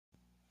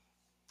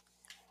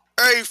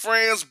Hey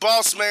friends,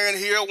 Bossman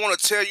here. I want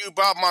to tell you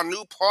about my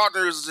new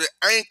partners at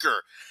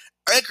Anchor.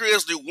 Anchor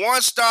is the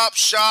one-stop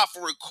shop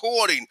for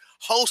recording,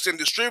 hosting,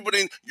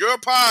 distributing your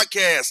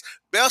podcast.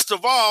 Best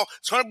of all,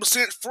 it's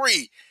 100%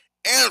 free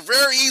and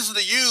very easy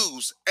to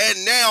use.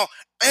 And now,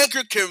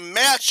 Anchor can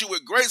match you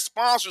with great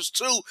sponsors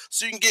too,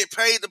 so you can get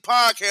paid the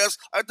podcast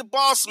like the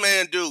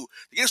Bossman do.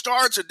 To get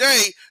started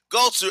today,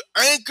 go to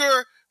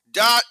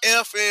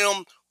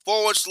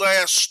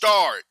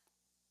anchor.fm/start.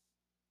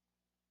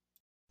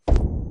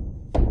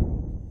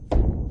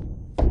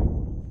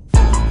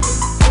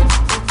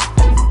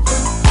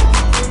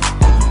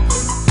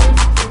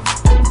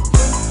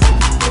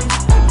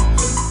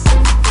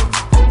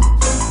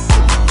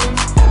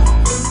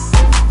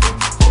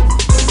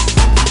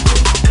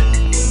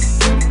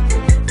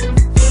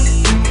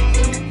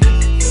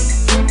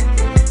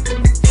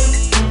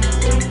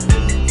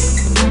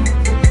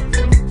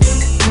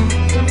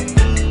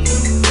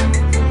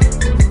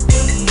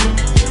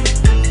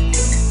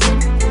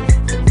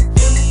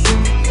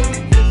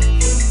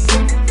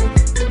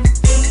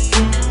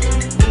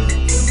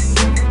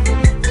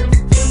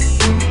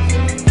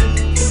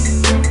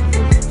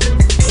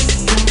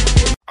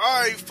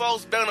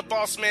 Folks, back on the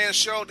Bossman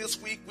Show.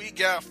 This week we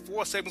got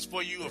 4 segments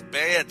for you of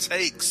bad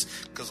takes,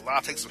 because a lot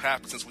of takes have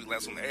happened since we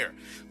last on the air.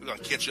 We're going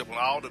to catch you up on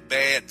all the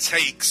bad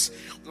takes.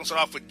 We're going to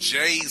start off with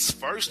Jay's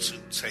first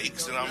 2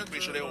 takes, and I'm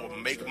pretty sure they will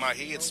make my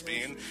head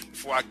spin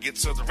before I get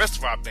to the rest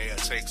of our bad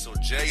takes. So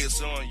Jay,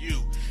 it's on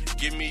you.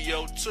 Give me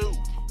your 2.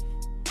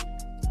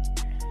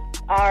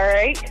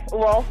 Alright,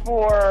 well,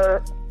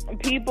 for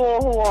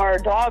people who are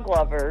dog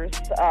lovers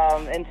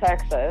in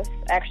Texas,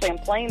 actually in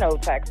Plano,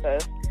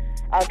 Texas,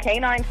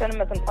 Canine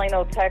Cinemas in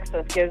Plano,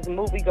 Texas gives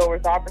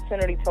moviegoers the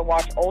opportunity to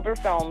watch older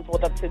films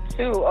with up to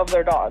 2 of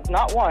their dogs.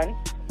 Not 1,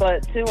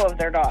 but 2 of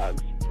their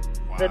dogs.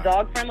 Wow. The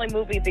dog-friendly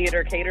movie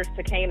theater caters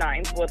to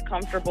canines with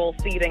comfortable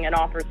seating and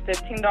offers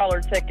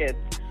 $15 tickets,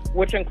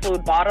 which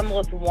include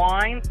bottomless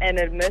wine and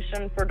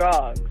admission for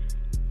dogs.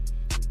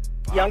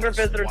 Younger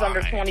visitors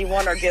under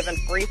 21 are given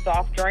free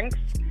soft drinks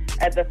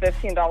at the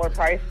 $15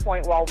 price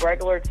point, while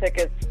regular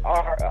tickets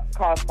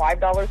cost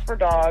 $5 for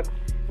dogs,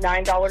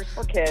 $9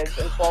 for kids,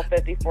 and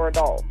 $12.50 for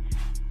adults.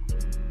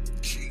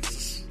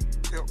 Jesus,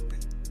 help me.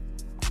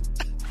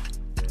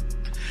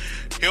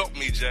 Help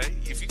me, Jay.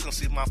 If you can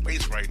see my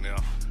face right now.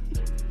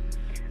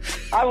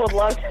 I would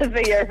love to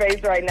see your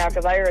face right now,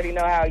 because I already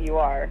know how you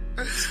are.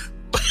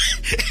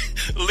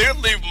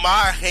 Literally, my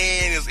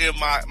hand is in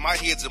my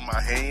head's in my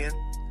hand.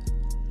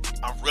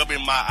 I'm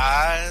rubbing my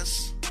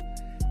eyes,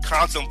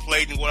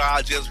 contemplating what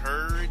I just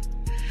heard.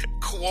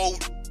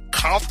 Quote,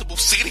 comfortable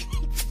seating.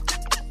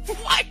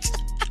 What?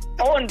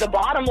 Oh, and the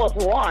bottomless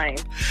wine.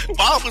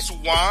 Bottomless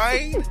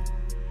wine?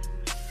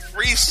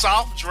 Free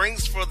soft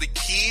drinks for the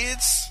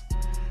kids?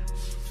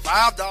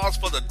 $5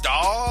 for the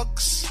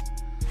dogs?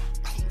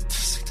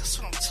 That's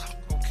what I'm talking.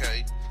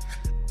 Okay.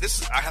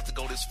 I have to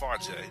go this far,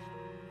 Jay.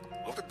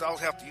 What if the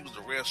dogs have to use the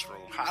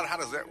restroom? How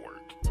does that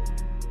work?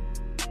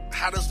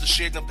 How does the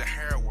shedding of the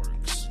hair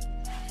works?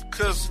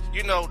 Because,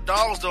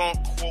 dogs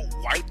don't, quote,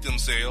 wipe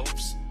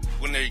themselves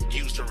when they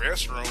use the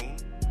restroom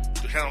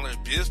to handle their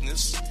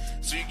business.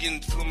 So you can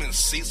put them in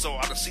seats. So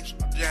are the seats,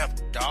 do you have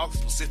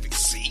dog-specific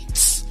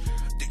seats?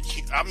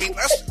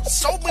 That's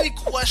so many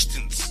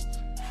questions.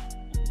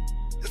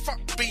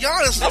 Be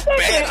honest, it's a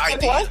bad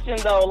idea. Question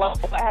though,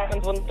 like what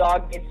happens when the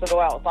dog needs to go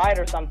outside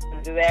or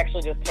something? Do they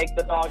actually just take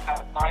the dog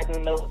outside in the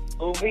middle of the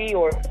movie,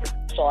 or a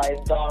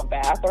specialized dog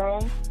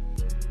bathroom?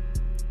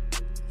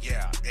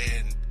 Yeah,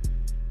 and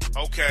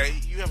okay,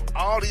 you have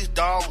all these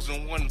dogs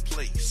in one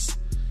place.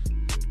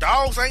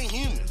 Dogs ain't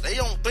humans. They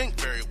don't think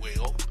very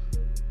well.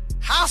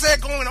 How's that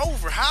going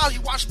over? How are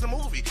you watching the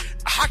movie?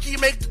 How can you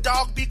make the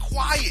dog be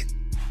quiet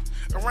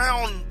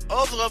around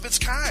other of its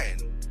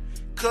kind?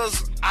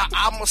 Because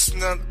I'm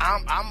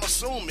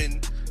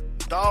assuming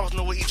dogs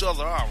know what each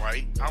other are,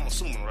 right? I'm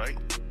assuming, right?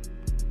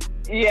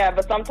 Yeah,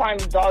 but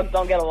sometimes dogs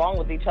don't get along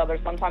with each other,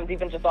 sometimes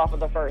even just off of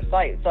the first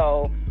sight.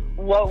 So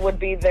what would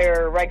be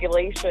their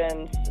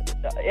regulations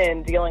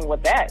in dealing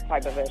with that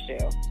type of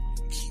issue?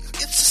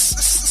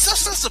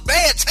 It's a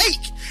bad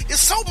take. It's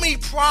so many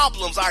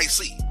problems I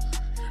see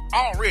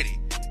already.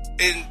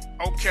 And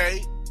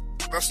okay,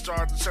 let's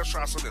try some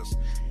of this.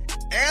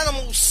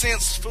 Animals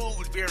sense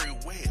food very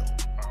well.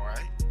 All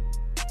right.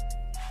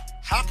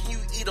 How can you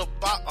eat a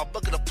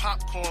bucket of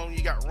popcorn when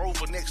you got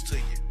Rover next to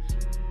you?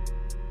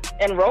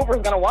 And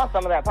Rover's gonna want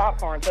some of that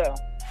popcorn too.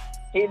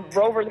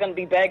 Rover's gonna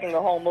be begging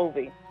the whole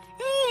movie.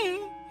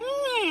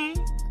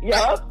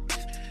 Yup.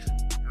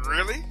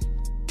 Really?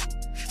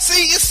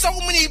 See, it's so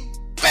many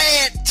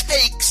bad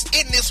takes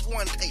in this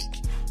one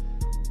take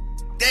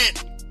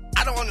that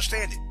I don't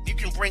understand it. You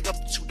can bring up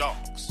the 2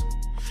 dogs.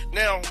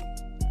 Now,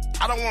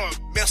 I don't want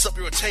to mess up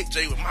your take,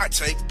 Jay, with my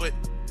take, but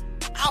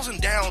I was in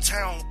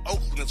downtown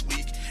Oakland this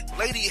week. The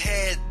lady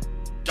had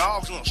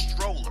dogs in a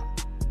stroller.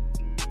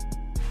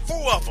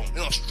 4 of them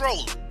in a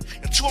stroller,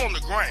 and 2 on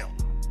the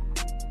ground.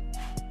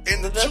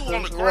 And the 2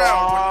 on the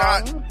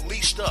ground were not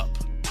leashed up.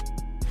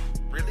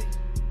 Really?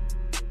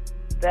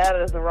 That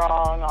is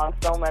wrong on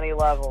so many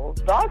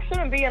levels. Dogs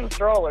shouldn't be in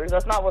strollers.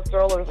 That's not what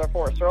strollers are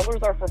for.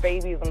 Strollers are for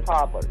babies and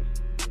toddlers,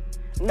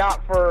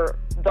 not for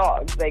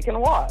dogs. They can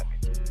walk.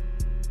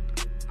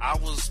 I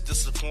was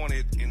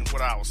disappointed in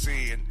what I was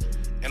seeing,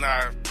 and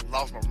I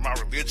lost my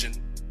religion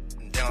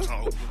in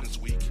downtown Oakland this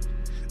week.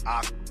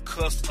 I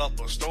cussed up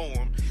a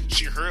storm.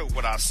 She heard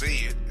what I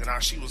said,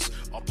 and she was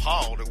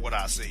appalled at what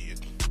I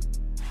said.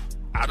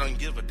 I don't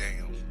give a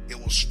damn. It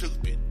was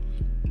stupid.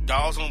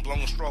 Dogs don't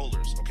belong in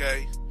strollers,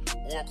 okay?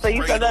 Or so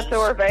you said that to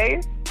her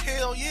face?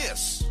 Hell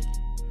yes.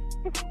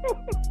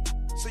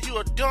 So you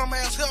a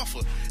dumbass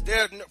heifer.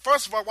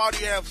 First of all, why do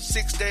you have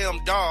 6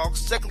 damn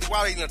dogs? Secondly, why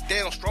are they in a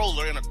damn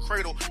stroller in a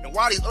cradle? And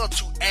why are these other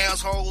 2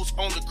 assholes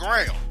on the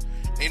ground?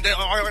 And they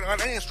are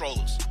in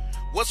strollers.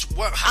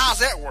 How's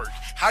that work?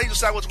 How do you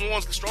decide which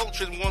ones get stroller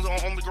trips and ones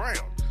on the ground?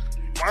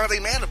 Why are they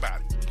mad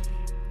about it?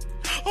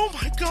 Oh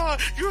my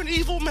God, you're an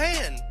evil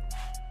man.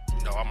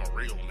 No, I'm a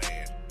real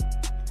man.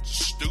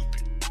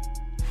 Stupid.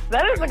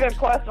 That is a good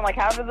question. Like,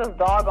 how did this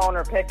dog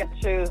owner pick and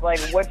choose, like,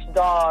 which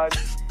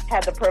dogs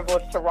had the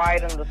privilege to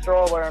ride in the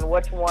stroller and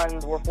which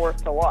ones were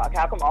forced to walk?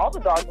 How come all the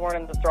dogs weren't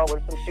in the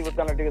stroller since she was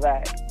going to do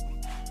that?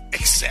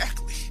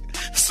 Exactly.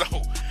 So,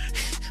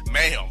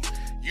 ma'am,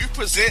 you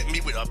present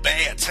me with a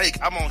bad take,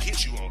 I'm going to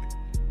hit you on it.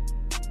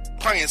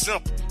 Plain and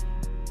simple.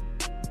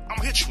 I'm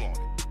going to hit you on it.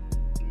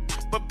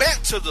 But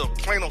back to the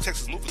Plano,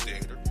 Texas movie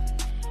theater.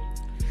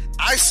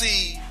 I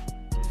see,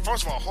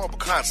 first of all, a horrible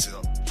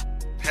concept.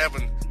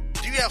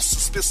 Do you have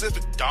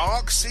specific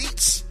dog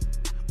seats?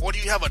 Or do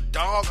you have a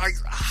dog?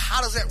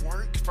 How does that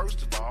work,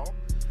 first of all?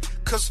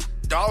 Because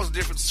dogs are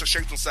different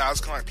shapes and sizes,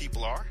 kind of like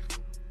people are.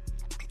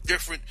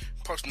 Different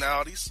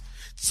personalities.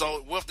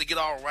 So what if they get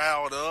all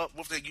riled up?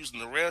 What if they're using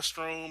the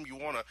restroom? You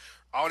want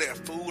all that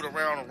food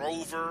around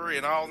Rover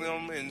and all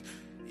them. And,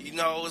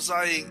 it's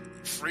like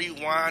free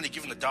wine. They're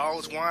giving the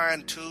dogs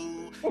wine,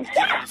 too. Giving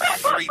them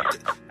free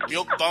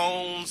milk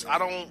bones. I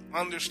don't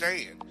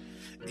understand.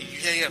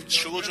 You have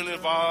children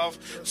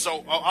involved.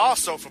 So,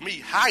 also, for me,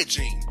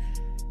 hygiene.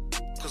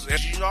 Because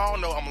as you all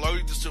know, I'm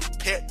allergic to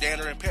pet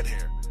dander and pet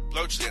hair.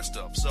 Allergic to that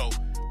stuff. So,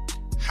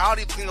 how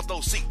do you clean up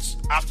those seats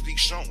after these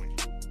showing?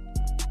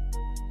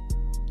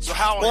 So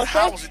how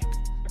is it?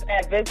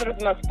 That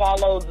visitors must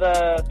follow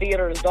the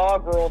theater's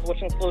dog rules,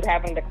 which include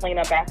having to clean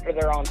up after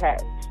their own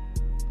pets.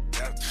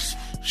 That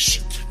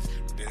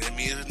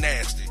means it's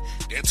nasty.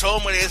 They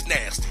told me it's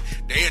nasty.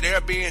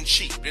 They're being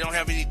cheap. They don't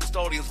have any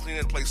custodians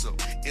cleaning the place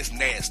up. It's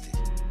nasty.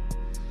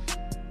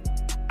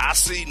 I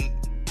see.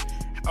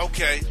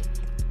 Okay.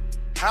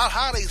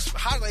 How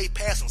do they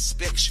pass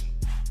inspection,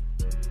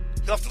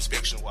 health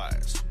inspection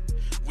wise,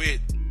 with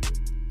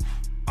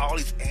all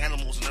these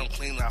animals and them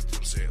cleaning after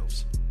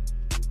themselves?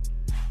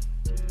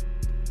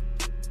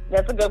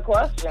 That's a good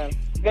question.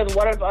 Because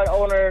what if an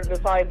owner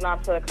decides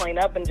not to clean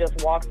up and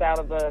just walks out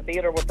of the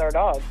theater with their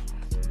dog?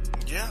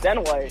 Yeah.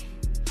 Then what?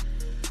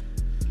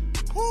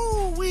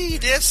 Woo-wee,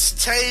 this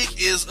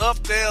take is up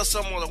there,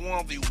 one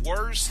of the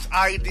worst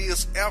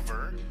ideas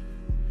ever.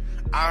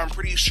 I'm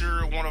pretty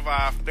sure one of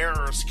our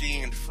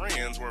fairer-skinned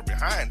friends were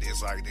behind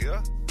this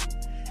idea.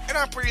 And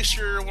I'm pretty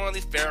sure one of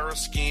the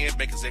fairer-skinned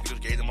bank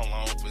executives gave them a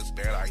loan for this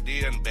bad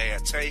idea and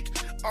bad take,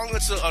 only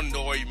to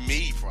annoy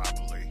me,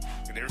 probably.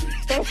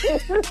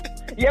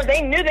 Yeah,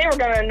 they knew they were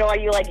going to annoy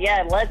you. Like,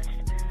 yeah, let's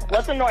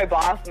annoy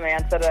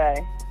Bossman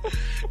today.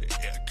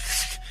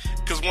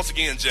 Because once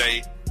again,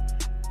 Jay,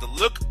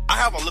 I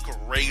have a look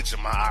of rage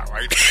in my eye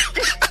right now.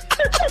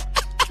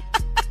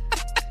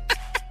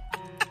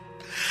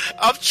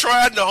 I'm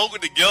trying to hold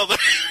it together,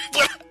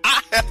 but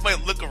I have a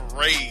look of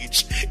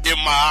rage in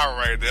my eye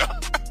right now.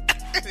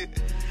 And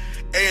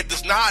it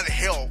does not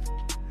help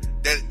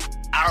that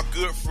our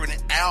good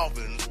friend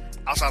Alvin's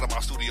outside of my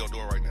studio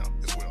door right now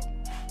as well.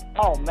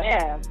 Oh,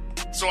 man.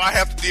 So I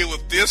have to deal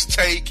with this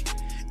take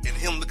and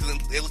him looking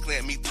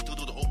at me through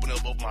the opening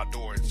of my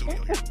door in the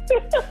studio.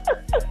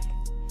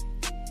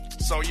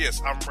 So,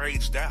 yes, I'm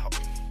raged out.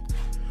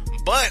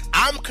 But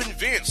I'm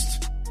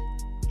convinced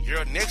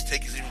your next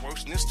take is even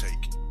worse than this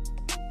take.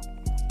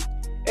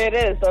 It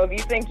is. So if you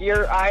think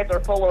your eyes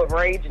are full of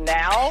rage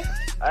now,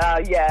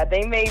 yeah,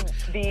 they may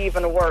be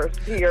even worse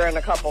here in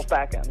a couple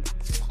seconds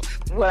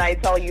when I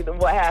tell you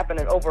what happened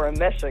over in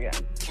Michigan.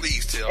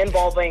 Please tell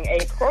involving a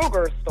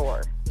Kroger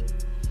store.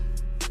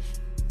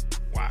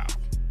 Wow.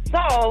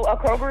 So, a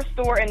Kroger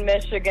store in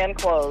Michigan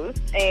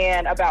closed,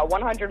 and about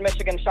 100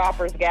 Michigan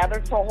shoppers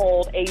gathered to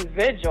hold a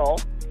vigil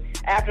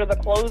after the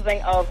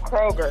closing of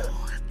Kroger.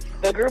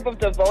 The group of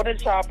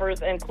devoted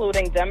shoppers,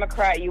 including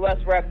Democrat U.S.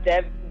 Rep.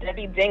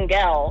 Debbie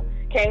Dingell,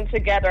 came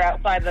together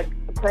outside the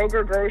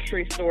Kroger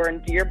grocery store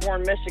in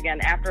Dearborn,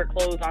 Michigan, after it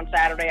closed on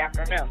Saturday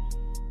afternoon.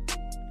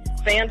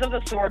 Fans of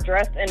the store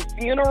dressed in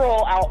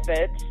funeral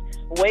outfits,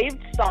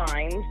 waved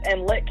signs,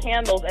 and lit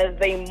candles as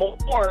they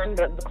mourned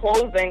the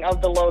closing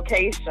of the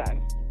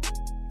location.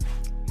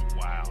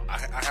 Wow.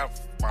 I have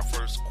my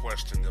first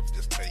question of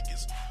this take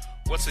is,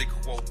 what's a,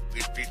 quote,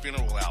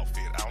 funeral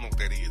outfit? I don't know what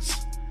that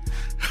is.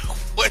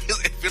 What is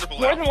a funeral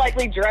outfit? More than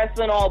likely dressed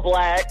in all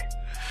black.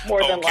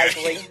 More than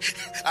likely.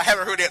 I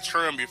haven't heard that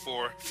term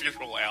before,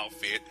 funeral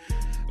outfit.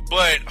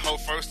 But,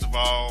 first of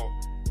all,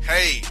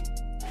 hey,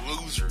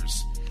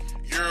 losers.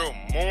 You're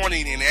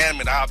mourning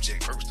inanimate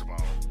object, first of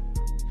all.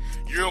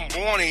 You're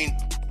mourning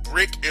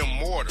brick and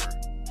mortar,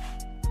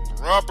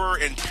 rubber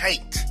and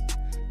paint,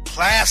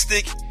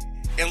 plastic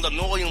and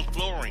linoleum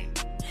flooring,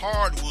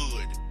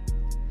 hardwood,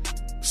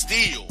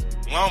 steel,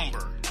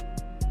 lumber.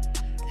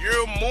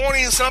 You're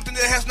mourning something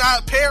that has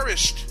not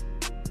perished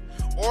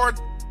or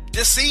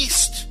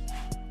deceased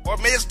or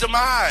made its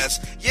demise.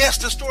 Yes,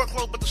 the store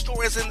closed, but the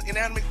store is an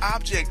inanimate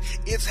object.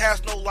 It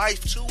has no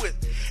life to it.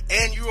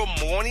 And you're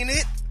mourning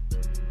it?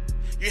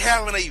 You're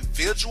having a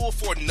vigil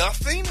for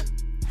nothing?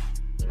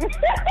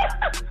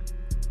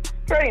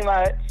 Pretty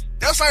much.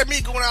 That's like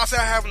me going outside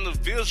having a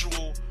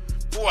visual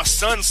for a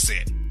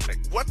sunset. Like,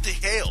 what the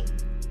hell?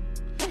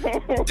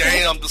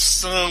 Damn, the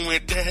sun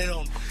went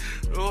down.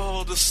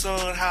 Oh, the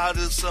sun, how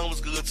the sun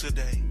was good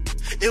today.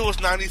 It was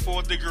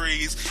 94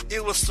 degrees.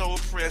 It was so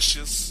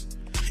precious.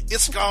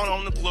 It's gone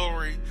on the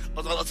glory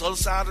of the other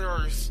side of the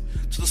earth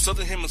to the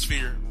southern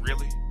hemisphere.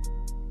 Really?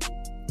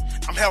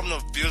 I'm having a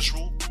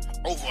visual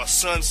over a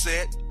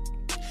sunset.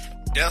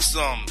 That's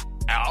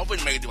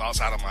Alvin may do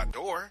outside of my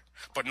door,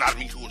 but not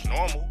me who is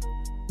normal.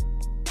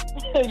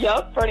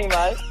 Yup, pretty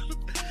much.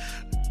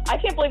 I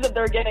can't believe that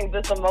they're getting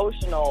this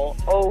emotional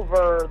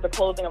over the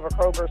closing of a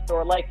Kroger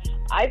store. Like,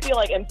 I feel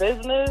like in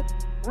business,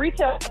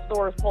 retail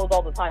stores close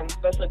all the time,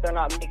 especially if they're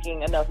not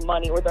making enough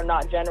money or they're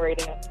not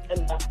generating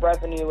enough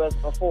revenue as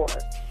before.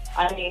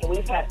 I mean,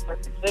 we've had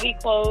Circuit City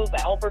closed,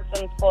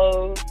 Albertsons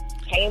closed,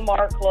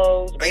 Kmart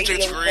closed,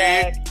 Radio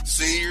Shack,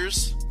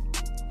 Sears.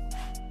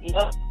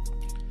 Yep.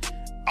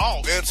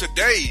 Oh, and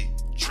today,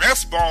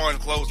 Dress Barn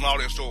closing all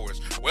their stores.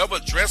 Wherever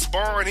Dress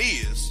Barn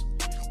is,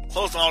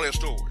 closing all their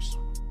stores.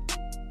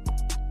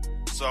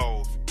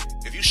 So,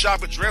 if you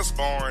shop at Dress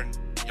Barn,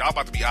 y'all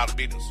about to be out of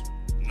business.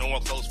 No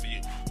one close for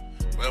you.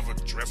 Wherever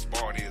Dress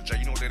Barn is. Jay,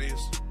 you know what that is?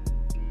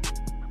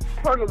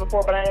 I've heard of it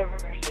before, but I never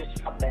actually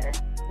shopped there.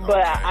 Okay.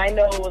 But I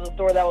know it was a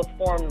store that was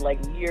formed like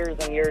years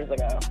and years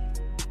ago.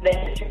 They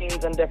had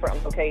chains in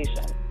different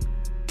locations.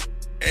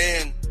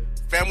 And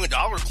Family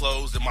Dollar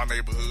closed in my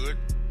neighborhood.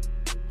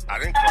 I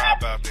didn't cry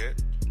about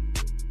that.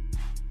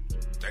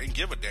 They didn't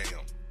give a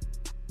damn.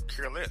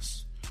 Care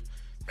less.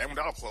 Family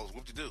Dollar closed.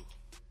 What to do?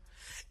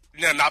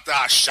 Now, not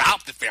that I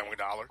shopped at Family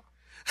Dollar.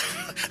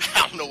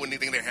 I don't know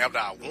anything they have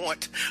that I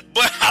want,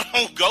 but I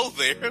don't go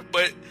there.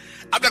 But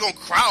I'm not gonna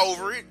cry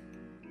over it.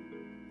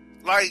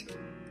 Like,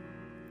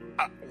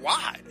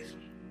 why?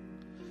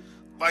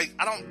 Like,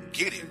 I don't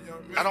get it.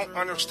 I don't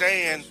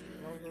understand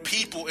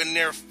people and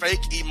their fake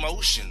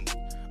emotion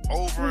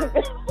over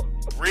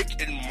brick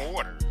and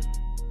mortar.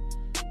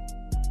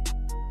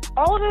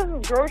 All it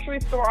is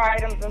grocery store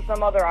items and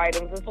some other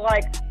items. It's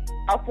like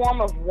a form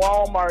of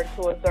Walmart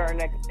to a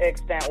certain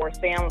extent, or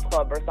Sam's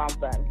Club or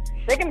something.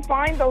 They can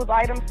find those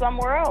items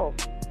somewhere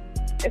else.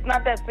 It's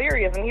not that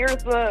serious. And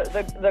here's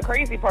the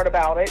crazy part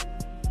about it.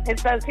 It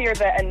says here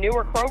that a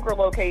newer Kroger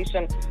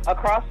location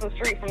across the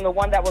street from the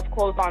one that was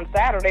closed on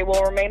Saturday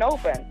will remain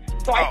open.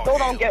 So I still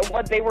don't get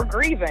what they were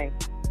grieving.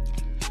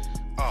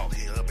 Oh,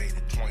 hell, that made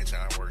it 20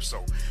 times worse.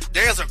 So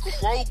there's a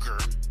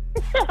Kroger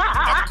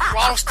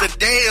across the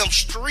damn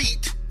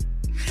street.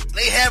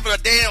 They having a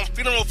damn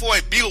funeral for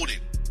a building.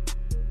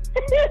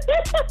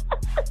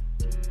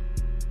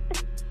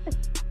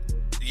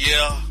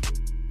 Yeah,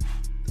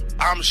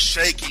 I'm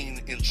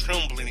shaking and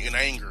trembling in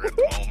anger at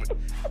the moment.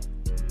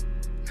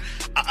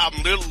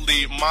 I'm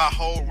literally, my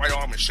whole right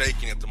arm is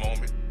shaking at the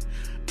moment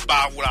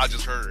by what I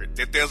just heard.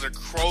 That there's a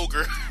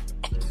Kroger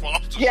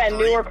across the street. Yeah,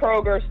 newer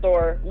Kroger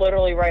store,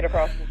 literally right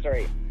across the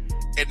street.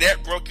 And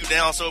that broke you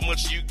down so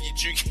much, you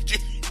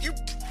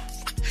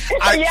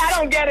yeah, I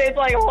don't get it. It's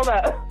like, hold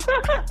up.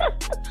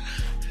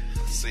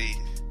 See,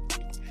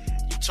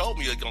 you told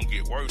me it was going to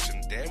get worse,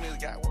 and damn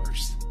it got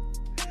worse.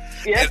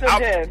 Yes,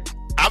 and it did.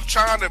 I'm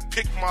trying to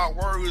pick my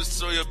words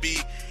so it'll be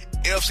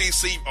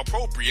FCC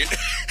appropriate,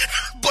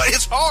 but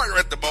it's harder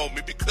at the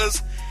moment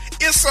because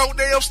it's so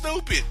damn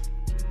stupid.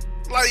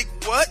 Like,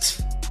 what?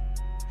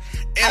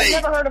 And I've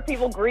never heard of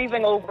people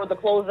grieving over the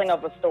closing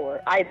of a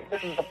store.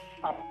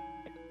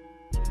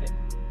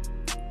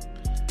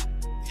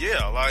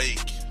 Yeah, like,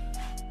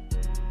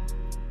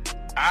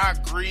 I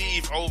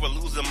grieve over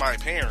losing my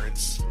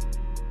parents,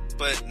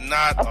 but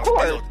not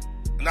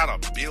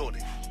a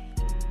building.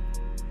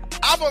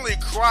 I've only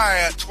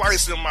cried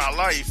twice in my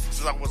life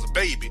since I was a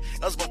baby.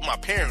 That was both my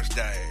parents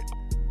died.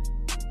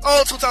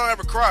 Oh, 2 times I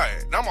ever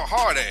cried. And I'm a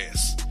hard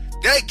ass.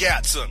 That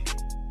got to me.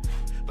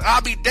 But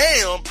I'll be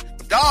damned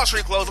if Dollar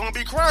Tree closed, I'm going to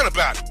be crying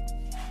about it.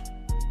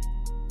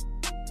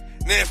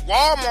 And if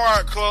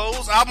Walmart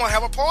closed, I'm going to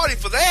have a party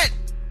for that.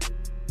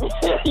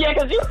 Yeah,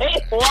 because you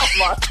hate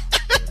Walmart.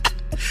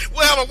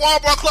 Well, if a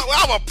Walmart closed,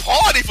 I have a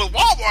party for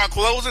Walmart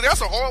closing.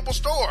 That's a horrible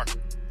store.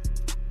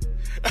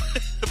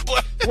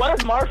 But what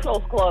if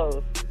Marshall's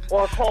closed,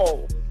 or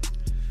Kohl's,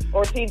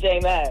 or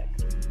TJ Maxx?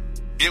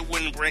 It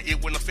wouldn't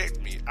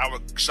affect me. I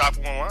would shop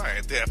online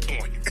at that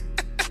point.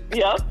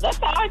 Yep, that's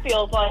how I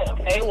feel. It's like,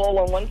 okay, well,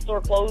 when one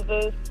store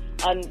closes,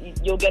 and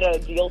you'll get a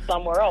deal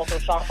somewhere else or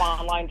shop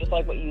online, just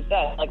like what you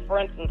said. Like, for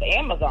instance,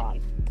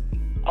 Amazon.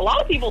 A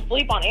lot of people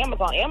sleep on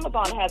Amazon.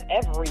 Amazon has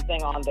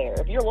everything on there.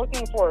 If you're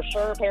looking for a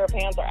shirt, pair of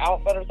pants, or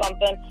outfit or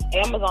something,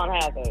 Amazon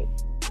has it.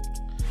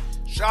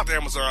 Shop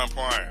Amazon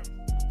Prime.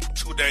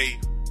 2-day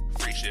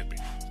free shipping.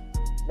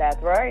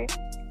 That's right.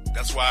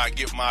 That's why I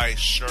get my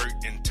shirt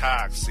and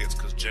tie sets,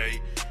 because,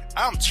 Jay,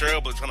 I'm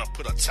terrible at trying to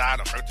put a tie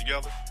and a shirt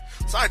together.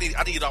 So I need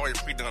it already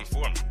pre-done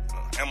for me.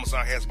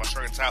 Amazon has my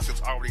shirt and tie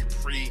sets already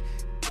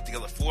pre-put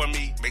together for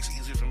me. Makes it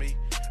easier for me.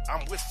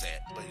 I'm with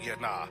that. But, yeah,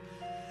 nah.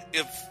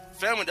 If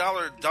Family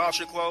Dollar, Dollar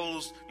Tree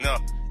closed, now,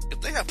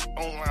 if they have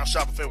online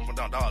shopping Family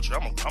Dollar Tree,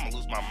 I'm gonna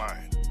lose my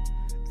mind.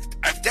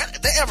 If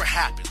that ever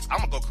happens, I'm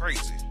gonna go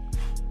crazy.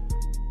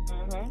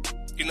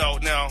 You know,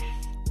 now,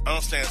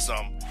 understand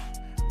something.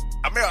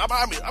 I may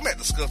have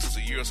discussed this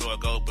a year or so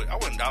ago, but I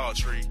went to Dollar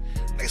Tree.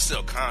 They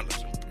sell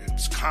condoms.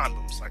 It's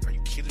condoms. Like, are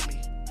you kidding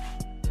me?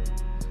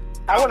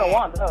 I wouldn't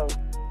want those.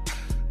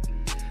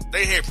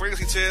 They had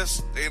pregnancy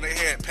tests, and they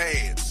had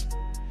pads.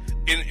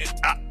 And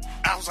I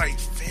was like,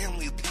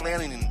 family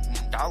planning in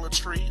Dollar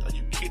Tree? Are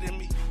you kidding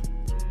me?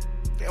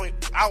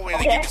 I went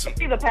to give you some. I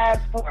see the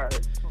pads part,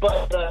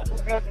 but the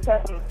pregnancy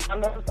tests and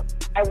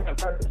condoms, I wouldn't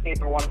purchase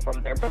either one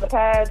from there. But the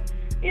pads,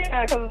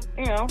 yeah, because,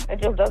 you know,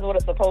 it just does what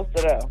it's supposed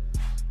to do.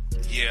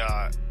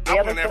 Yeah,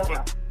 I went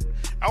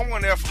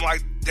there from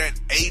like that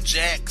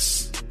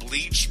Ajax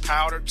bleach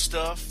powdered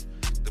stuff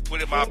to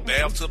put in my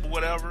bathtub or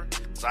whatever,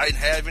 because I didn't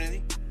have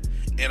any,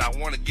 and I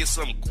wanted to get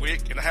something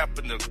quick, and I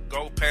happened to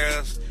go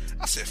past.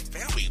 I said,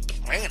 family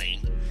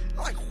planning?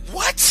 I'm like,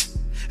 what?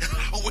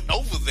 I went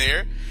over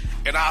there,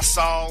 and I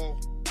saw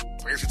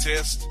pregnancy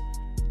test,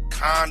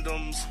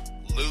 condoms,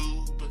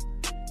 lube,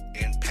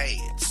 and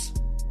pads.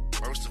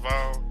 First of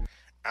all,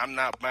 I'm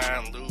not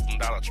buying lube from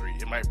Dollar Tree.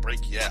 It might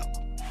break you out.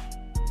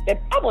 It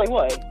probably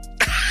would.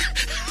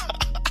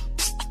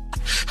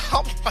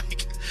 I'm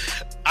like,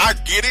 I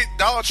get it,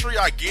 Dollar Tree,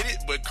 I get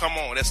it, but come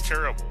on, that's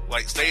terrible.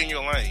 Like, stay in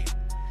your lane.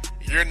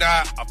 You're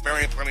not a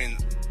family planning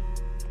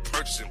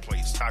purchasing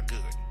place. Not good.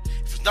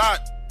 If it's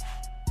not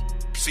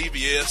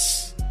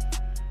CVS,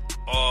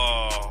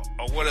 or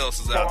what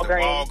else is out there?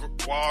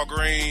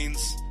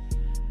 Walgreens.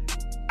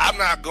 I'm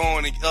not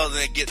going other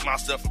than getting my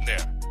stuff from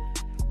there.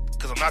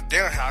 Because I'm not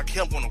down how I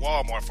kept going to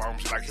Walmart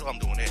pharmacy. Like, hell, I'm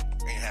doing that.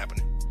 Ain't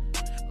happening.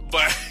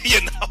 But, you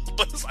know,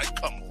 but it's like,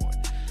 come on.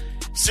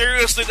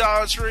 Seriously,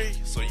 Dollar Tree?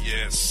 So,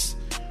 yes.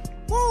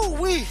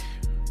 Woo-wee.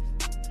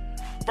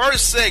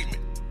 First segment,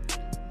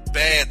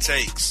 bad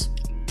takes.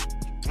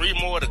 3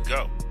 more to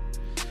go.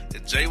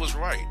 And Jay was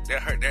right.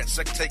 That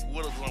second take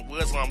was going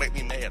to make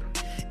me madder.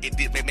 It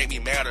did make me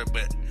madder,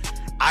 but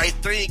I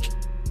think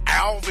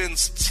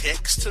Alvin's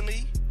text to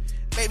me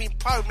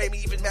probably made me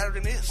even madder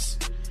than this.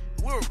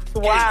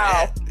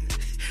 Wow.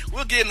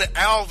 We're getting to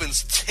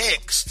Alvin's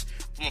text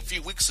from a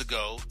few weeks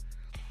ago,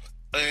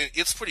 and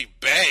it's pretty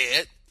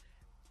bad.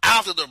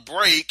 After the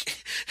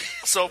break,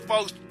 so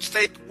folks,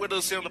 stay with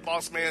us here on the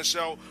Bossman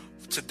Show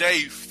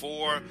today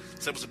for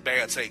some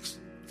bad takes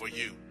for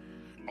you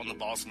on the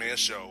Bossman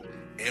Show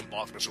and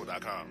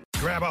BossmanShow.com.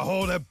 Grab a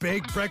hold of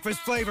big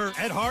breakfast flavor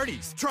at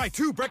Hardee's. Try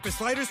 2 breakfast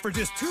sliders for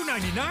just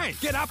 $2.99.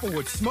 Get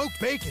Applewood smoked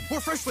bacon or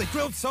freshly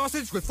grilled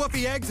sausage with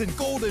fluffy eggs and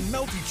golden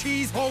melty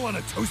cheese, all on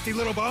a toasty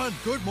little bun.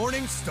 Good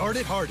morning, start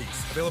at Hardee's.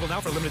 Available now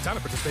for a limited time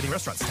at participating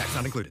restaurants. Tax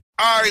not included.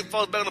 All right,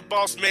 folks, back on the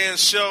Bossman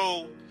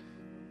Show.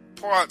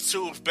 Part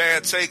 2 of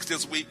bad takes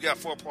this week. We got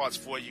 4 parts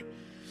for you.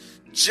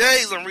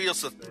 Jay's and read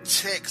us a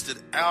text that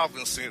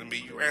Alvin sent to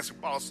me. You asking,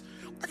 boss,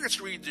 why can't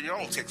you read your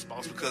own text,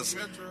 boss? Because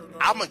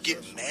I'm going to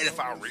get mad if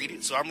I read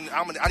it. So I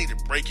need to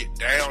break it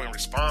down and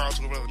respond.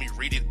 So let me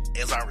read it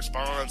as I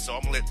respond. So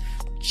I'm going to let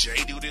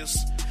Jay do this.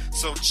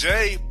 So,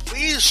 Jay,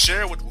 please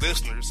share with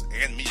listeners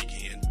and me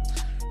again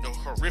the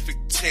horrific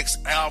text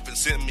Alvin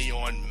sent me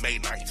on May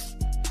 9th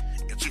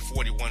at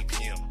 2:41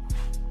 p.m.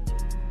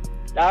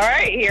 All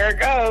right, here it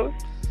goes.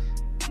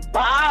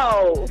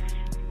 Boss,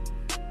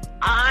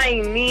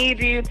 I need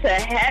you to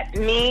help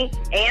me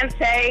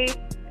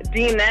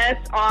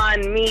anti-Dines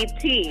on me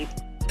teeth.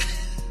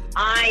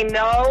 I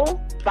know,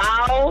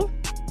 boss,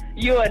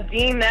 you a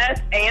Dines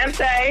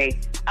anti.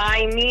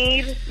 I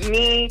need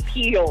me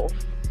peels.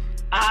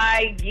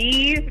 I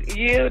give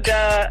you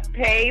the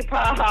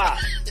paper.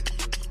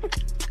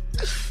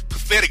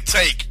 Pathetic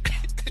take.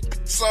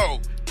 So,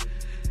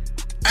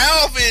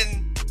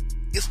 Alvin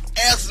is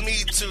asking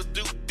me to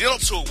do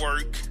dental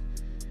work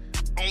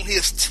on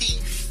his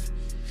teeth.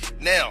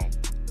 Now,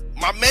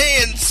 my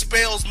man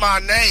spells my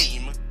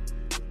name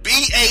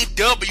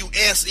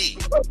B-A-W-S-E.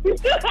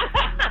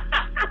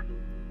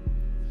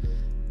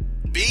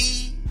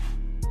 B-A-W-S-E.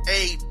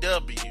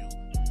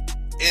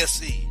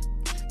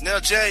 Now,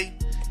 Jay,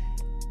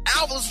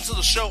 Alvin listens to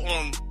the show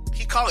on,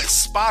 he call it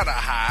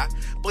Spotify,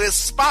 but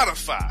it's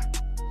Spotify.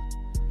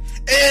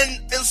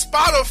 And in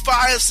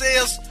Spotify, it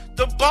says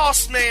The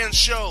Bossman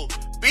Show.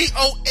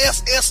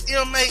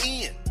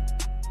 B-O-S-S-M-A-N.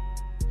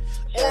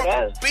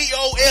 Or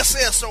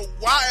B-O-S-S. So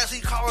why is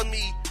he calling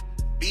me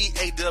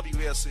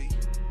B-A-W-S-E?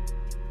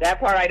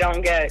 That part I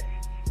don't get.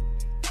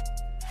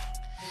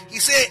 He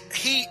said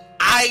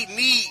I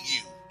need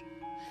you.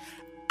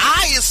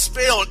 I is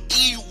spelled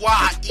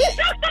E-Y-E.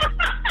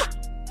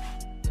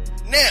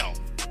 Now,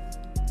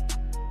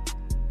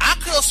 I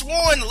could have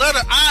sworn the letter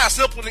I is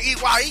simple than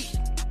E-Y-E.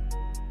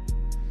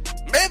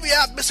 Maybe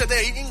I missed that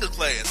in English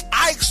class.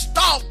 I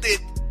thought that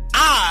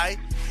I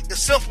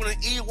is simple than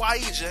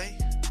E-Y-E, Jay.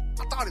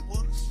 I thought it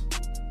was.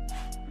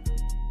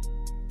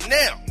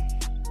 Now,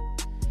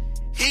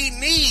 he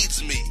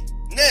needs me.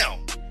 Now,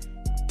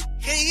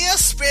 he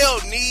is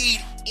spelled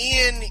need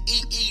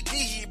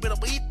N-E-E-D, but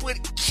he put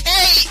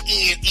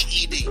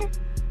K-N-E-E-D.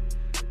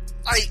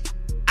 Like,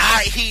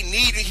 he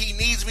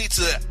needs me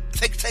to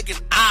take an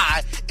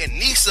I and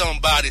need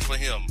somebody for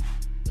him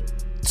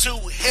to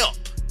help.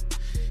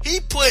 He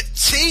put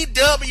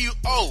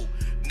T-W-O,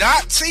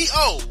 not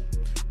T-O,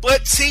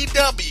 but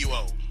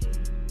T-W-O.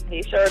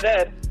 He sure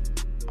did.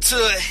 To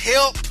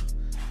help,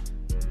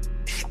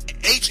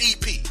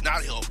 H-E-P,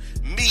 not help,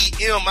 me,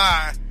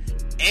 M-I,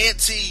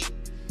 Auntie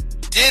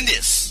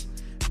Dennis.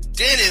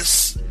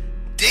 Dennis,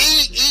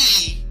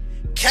 D-E,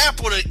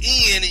 capital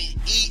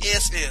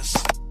N-E-S-S.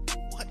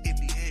 What in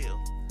the hell?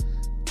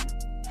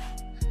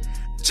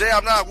 Jay,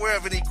 I'm not aware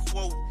of any,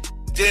 quote,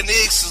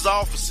 Dennis's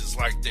offices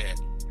like that.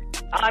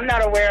 I'm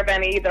not aware of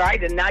any either. I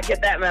did not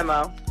get that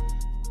memo.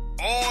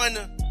 On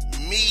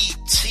me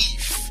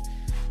teeth.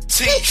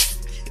 Teeth.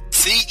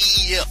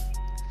 T-E-F.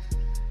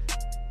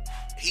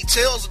 He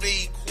tells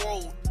me,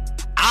 quote,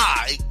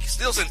 I,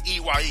 still saying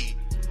E-Y-E,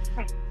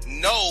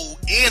 no,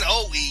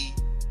 N-O-E,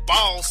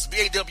 boss,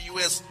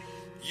 B-A-W-S,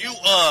 you,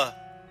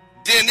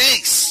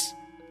 Denise.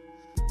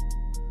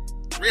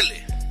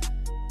 Really?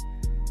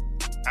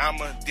 I'm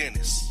a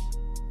dentist.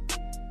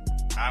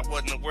 I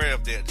wasn't aware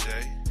of that,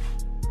 Jay.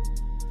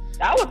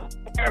 I wasn't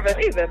aware of it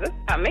either. This is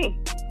not me.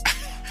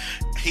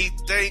 He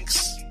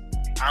thinks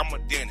I'm a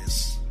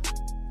dentist.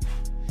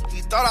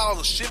 He thought I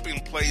was a shipping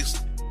place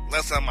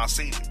last time I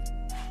seen him.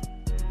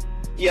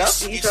 Yep,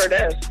 he sure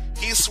does.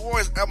 He swore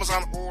his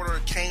Amazon order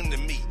came to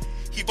me.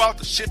 He bought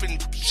the shipping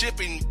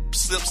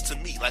slips to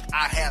me. Like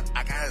I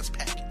got his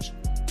package.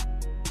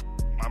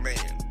 My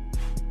man.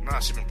 Not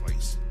a shipping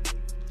place.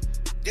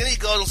 Then he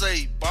goes and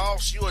say,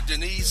 boss, you are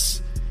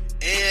Denise,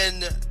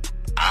 and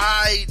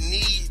I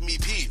need me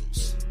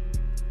pills.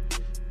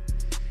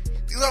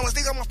 You know, I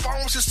think I'm a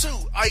pharmacist too.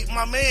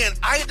 My man,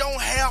 I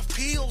don't have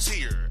pills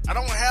here.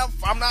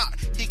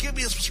 He give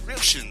me his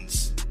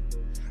prescriptions.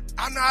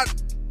 I'm not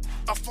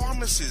a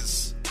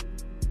pharmacist.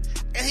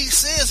 And he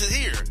says it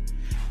here.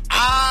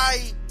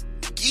 I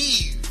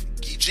give,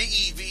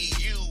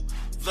 G-E-V-U,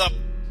 the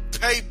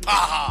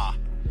paper.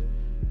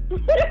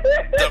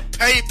 The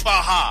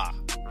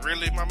paper.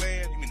 Really, my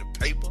man? You mean the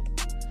paper?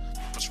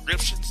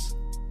 Prescriptions?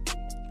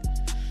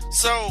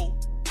 So,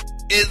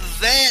 in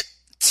that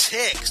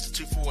text,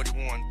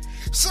 241,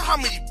 so how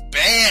many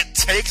bad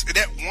takes in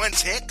that one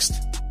text?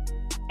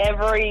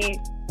 Every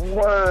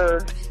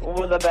word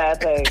was a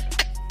bad take.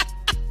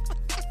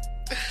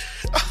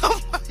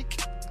 Oh my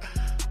God.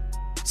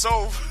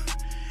 So,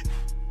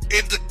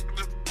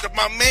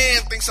 my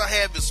man thinks I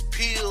have his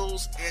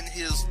pills and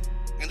his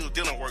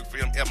dinner work for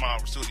him at my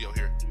studio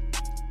here.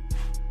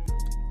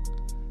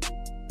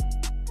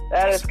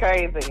 That is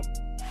crazy.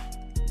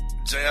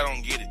 Jay, I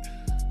don't get it.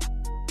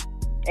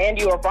 And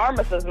you were a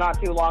pharmacist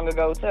not too long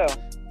ago, too.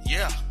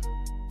 Yeah.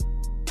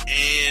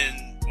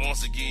 And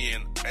once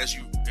again, as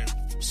you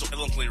so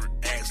eloquently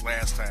asked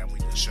last time we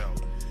did the show,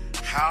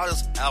 how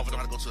does Alvin know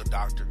how to go to a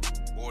doctor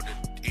or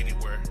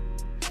anywhere?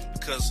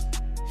 Because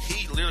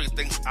he literally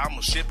thinks I'm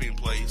a shipping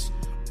place,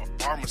 a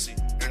pharmacy,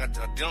 and a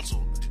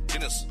dentist.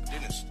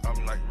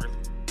 I'm like, really?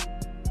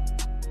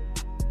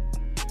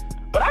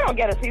 But I don't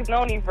get it. He's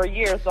known you for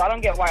years, so I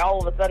don't get why all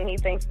of a sudden he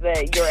thinks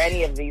that you're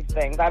any of these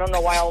things. I don't know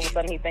why all of a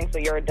sudden he thinks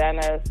that you're a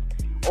dentist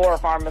or a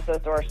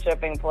pharmacist or a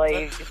shipping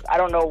place. I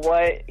don't know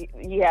what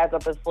he has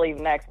up his sleeve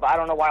next, but I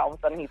don't know why all of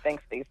a sudden he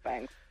thinks these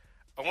things.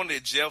 I wonder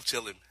if Jeff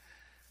tell him.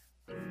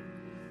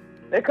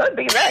 It could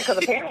be that,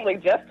 because apparently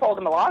Jeff told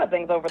him a lot of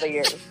things over the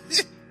years.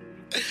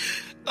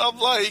 I'm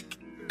like,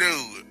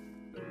 dude,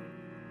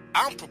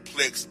 I'm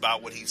perplexed by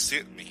what he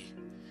sent me.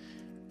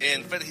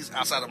 And the fact that he's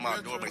outside of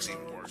my door makes it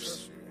even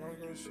worse.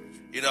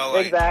 You know,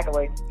 like,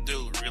 exactly.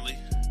 Dude, really?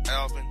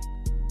 Alvin?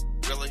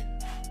 Really?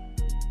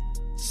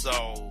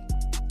 So,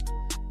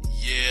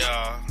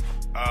 yeah,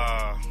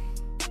 I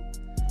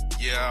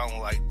don't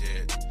like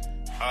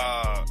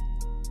that.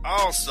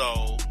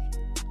 Also,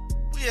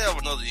 we have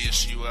another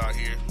issue out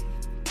here.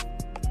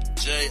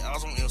 Jay, I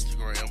was on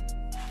Instagram,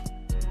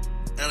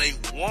 and a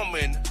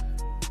woman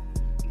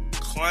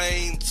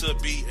claimed to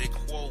be a,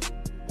 quote,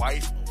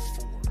 wife of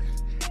 4.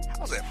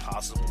 How is that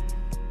possible?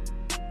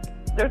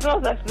 There's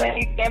no such thing.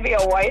 You can't be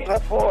a wife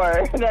of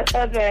 4. That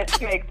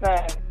doesn't make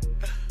sense.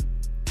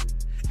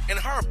 In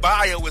her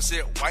bio, it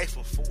said wife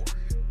of 4.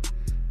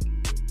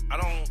 I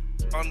don't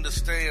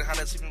understand how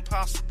that's even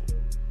possible.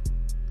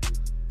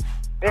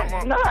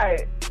 It's not.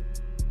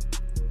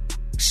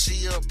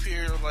 She up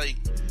here like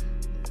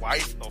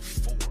wife of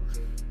 4.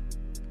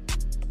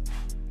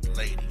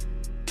 Lady.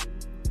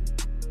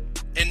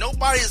 And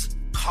nobody's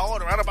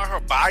calling her out about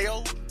her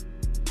bio.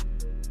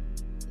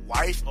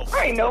 wife of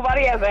Right,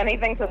 nobody has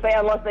anything to say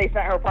unless they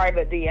sent her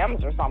private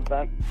DMs or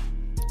something.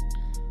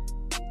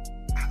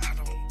 I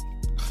don't.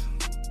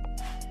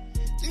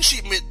 Think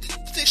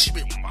she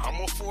meant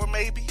mama for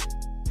maybe?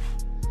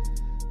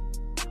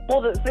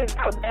 Well, I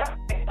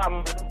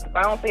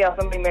don't see how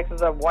somebody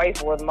mixes up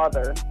wife with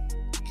mother.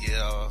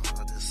 Yeah,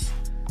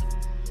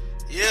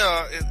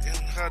 and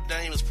her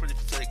name is pretty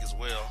pathetic as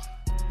well.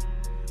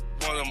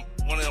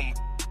 One of them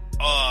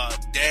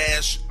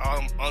dash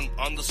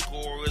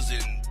underscores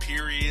and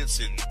periods,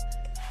 and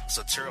it's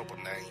a terrible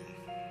name.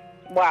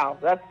 Wow,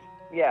 that's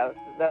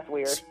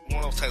weird. It's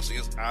one of those types of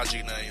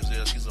IG names.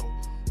 Yeah, she's a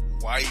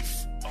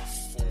wife of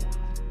 4.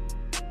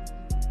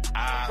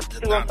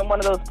 She lives in one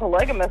of those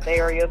polygamous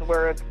areas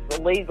where it's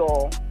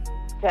illegal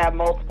to have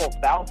multiple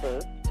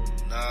spouses.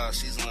 Nah,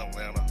 she's in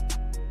Atlanta.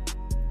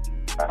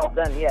 Oh,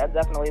 then yeah,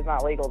 definitely is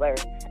not legal there.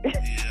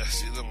 Yeah,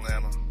 she's in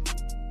Atlanta.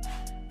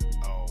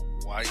 A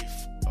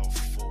wife of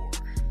 4.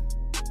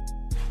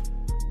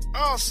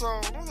 Also,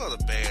 another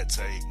bad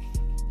take.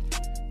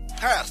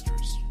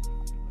 Pastors.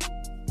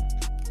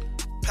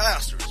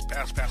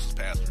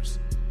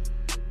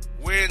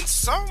 When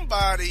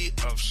somebody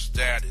of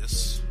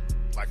status,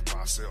 like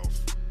myself,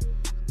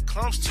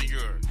 comes to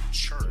your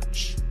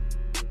church,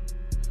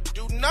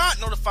 do not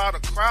notify the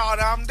crowd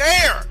I'm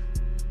there.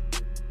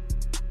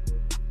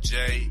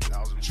 Jay, I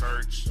was in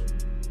church.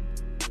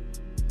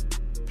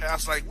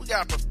 Pastor's like, we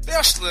got a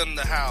professional in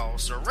the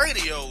house, a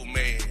radio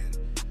man.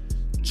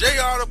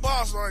 JR the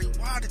boss, like,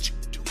 why did you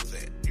do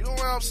that? You know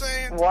what I'm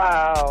saying?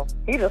 Wow,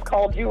 he just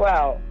called you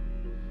out.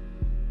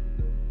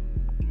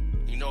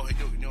 You know it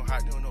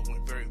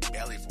went very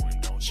badly for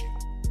him, don't you?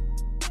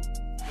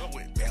 You know it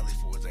went badly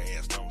for his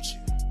ass, don't you?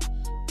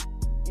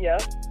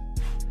 Yes.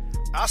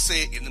 I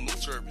said in the middle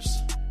service,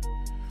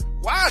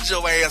 why'd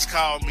your ass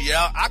call me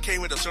out? I came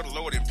here to serve the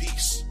Lord in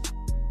peace.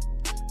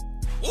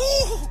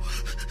 Ooh,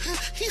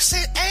 he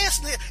said ass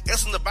in there.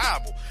 It's in the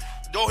Bible.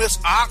 Nor his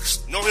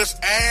ox, nor his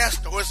ass,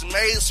 nor his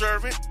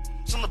maidservant.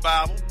 It's in the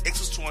Bible,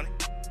 Exodus 20.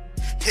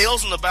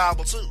 Hell's in the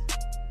Bible too.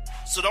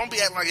 So don't be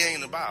acting like it ain't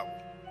in the Bible.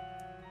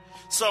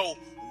 So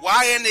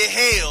why in the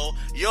hell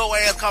your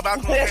ass come back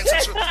to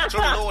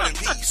the Lord in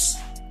peace?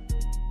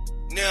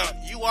 Now,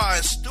 you are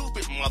a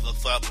stupid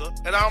motherfucker,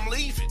 and I'm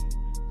leaving.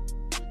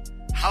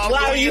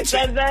 Hallelujah. Wow, you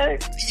said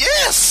that?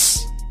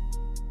 Yes!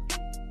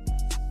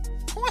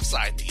 Of course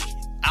I did.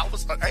 I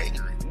was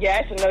angry.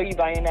 Yeah, I should know you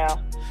by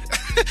now.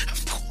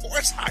 Of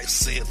course I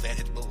said that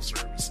in little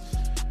service.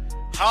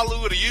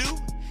 Hallelujah to you.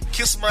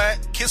 Kiss my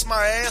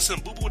ass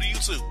and boo boo to you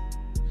too.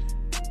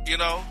 You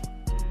know?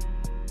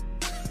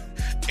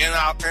 And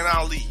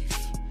I'll leave.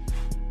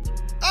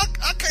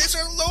 I can't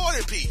serve the Lord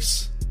in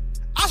peace.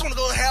 I just want to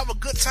go have a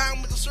good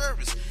time with the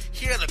service.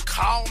 Here to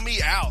call me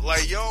out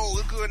like, yo,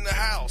 look good in the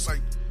house.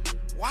 Like,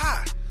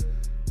 why?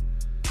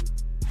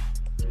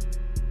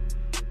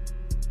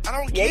 I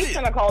don't get it. Yeah, he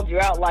shouldn't have called you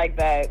out like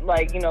that.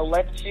 Like,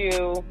 let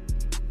you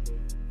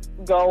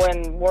go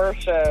and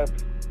worship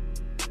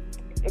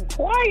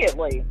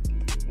quietly,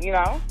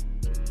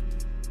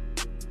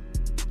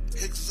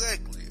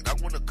 Exactly. I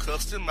want to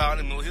cuss him out in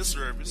the middle of his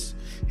service.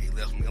 He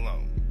left me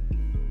alone.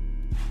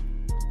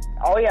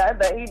 Oh, yeah, I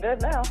bet he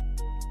did now.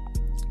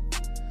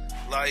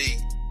 Like,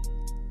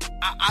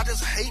 I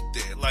just hate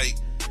that. Like,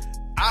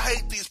 I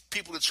hate these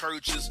people at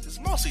churches. It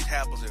mostly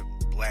happens in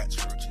black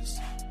churches.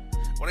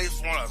 When they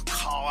want to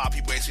call out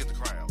people they see in the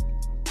crowd.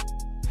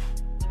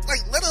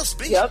 Like, let us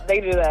be. Yep, they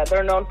do that.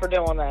 They're known for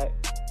doing that.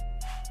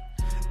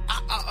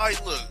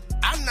 Look,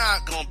 I'm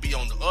not going to be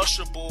on the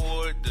usher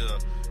board,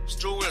 the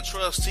steward and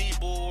trustee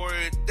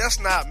board. That's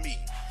not me.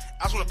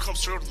 I just want to come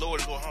serve the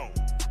Lord and go home.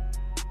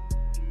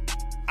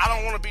 I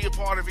don't want to be a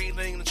part of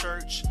anything in the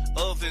church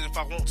other than if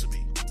I want to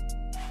be.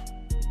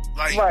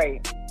 Like,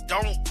 right.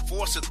 Don't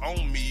force it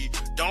on me.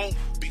 Don't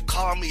be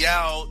calling me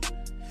out.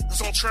 It's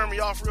going to turn me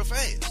off real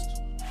fast.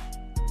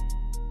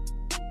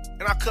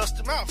 And I cussed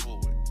him out for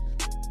it.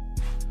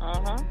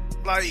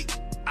 Like,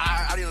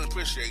 I didn't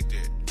appreciate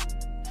that.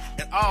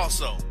 And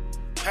also,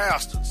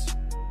 pastors,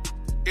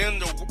 in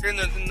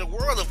the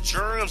world of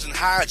germs and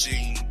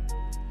hygiene,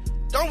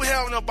 don't be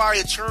having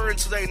nobody turn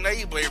to their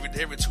neighbor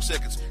every 2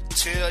 seconds.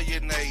 Tell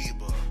your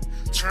neighbor.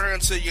 Turn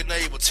to your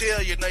neighbor.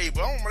 Tell your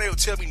neighbor. I don't want my neighbor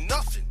to tell me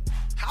nothing.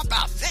 How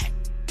about that?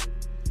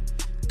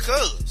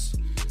 Because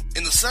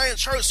in the same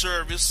church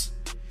service,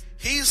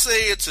 he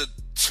said to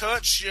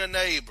touch your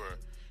neighbor.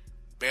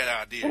 Bad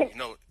idea.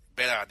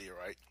 Bad idea,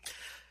 right?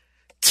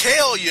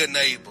 Tell your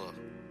neighbor.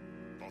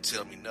 Don't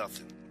tell me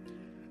nothing.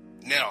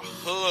 Now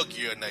hug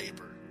your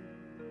neighbor.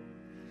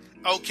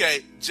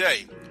 Okay,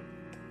 Jay,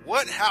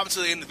 what happened to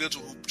the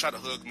individual who tried to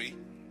hug me?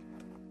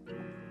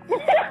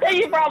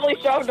 You probably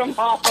shoved him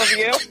off of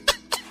you.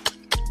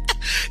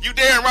 You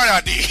damn right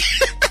I did.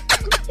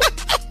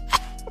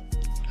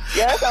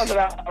 Yeah, that sounds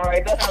about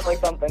right. That sounds like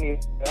something you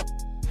do.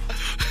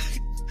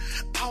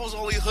 I was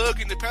only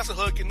hugging the pastor,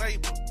 hugging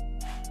neighbor.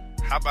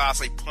 How about I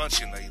say punch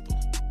your neighbor?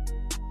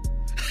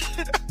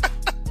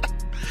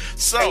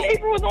 So the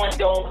neighbor was only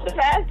doing what the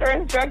pastor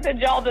instructed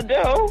y'all to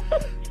do.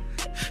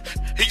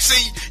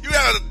 you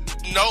gotta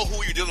know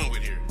who you're dealing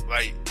with here.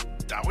 Like,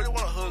 do I really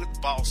want to hug the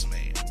boss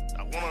man?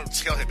 I want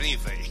to tell him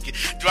anything.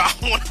 Do I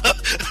want to?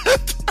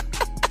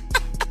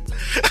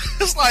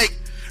 It's like,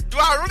 do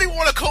I really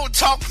want to go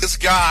talk to this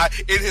guy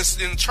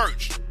in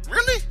church?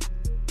 Really?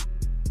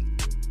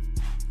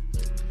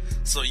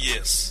 So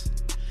yes,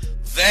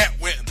 that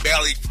went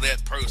badly for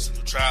that person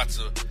who tried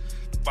to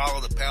follow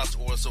the pastor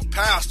order. So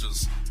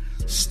pastors,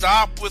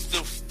 stop with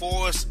the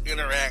forced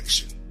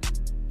interaction.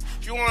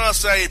 If you want to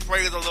say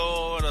praise the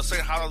Lord or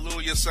say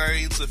hallelujah,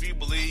 saints, if you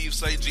believe,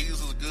 say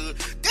Jesus is good,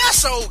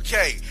 that's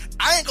okay.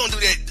 I ain't gonna do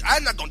that.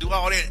 I'm not gonna do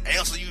all that,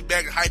 answer you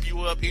back and hype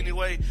you up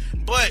anyway.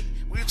 But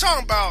when you're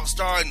talking about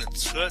starting to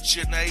touch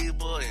your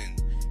neighbor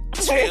and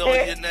tell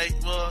your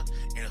neighbor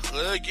and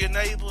hug your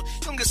neighbor,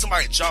 you're gonna get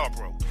somebody's jaw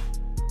broke.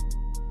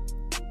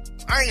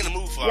 I ain't in the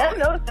mood for Yeah, it. I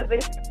noticed that they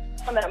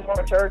on that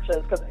more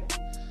churches because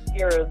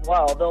here as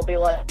well. They'll be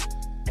like,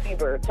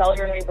 neighbor, tell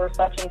your neighbor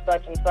such and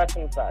such and such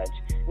and such.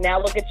 Now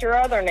look at your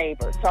other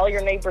neighbor. Tell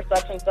your neighbor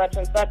such and such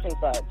and such and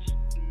such.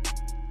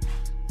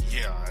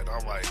 Yeah, and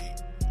I'm like,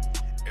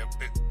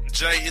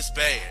 Jay, it's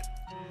bad.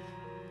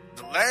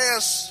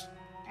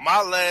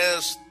 My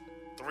last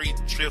 3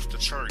 trips to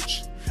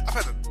church, I've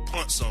had to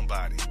punch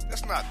somebody.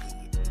 That's not good.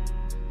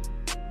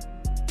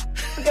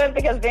 It's good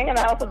because being in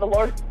the house of the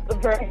Lord is a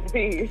very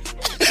peace.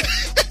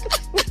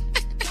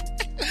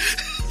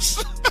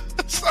 So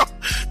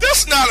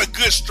that's not a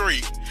good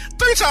streak.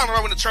 3 times I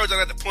went to church, I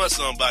had to punch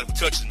somebody for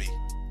touching me.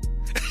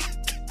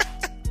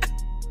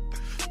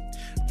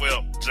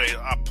 Well, Jay,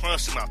 I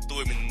punched him, I threw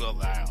him in the middle of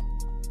the aisle.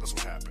 That's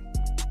what happened.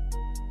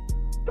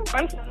 You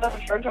punched another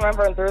church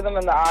member and threw them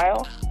in the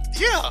aisle?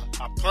 Yeah,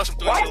 I punched him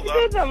through Why the did middle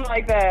you of do the aisle. them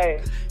like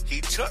that?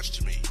 He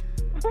touched me.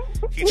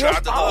 He You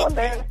tried to following hug me.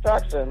 their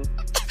instructions.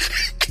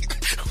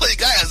 Well, he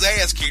got his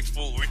ass kicked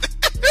forward.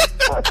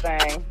 Poor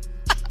thing.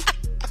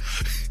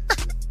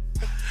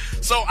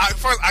 So I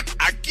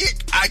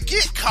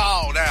get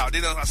called out.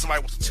 Then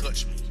somebody wants to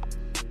touch me.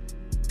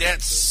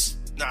 That's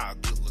not a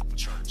good look for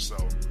church. So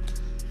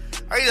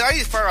I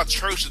need to find a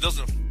church that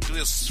doesn't do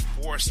this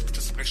forced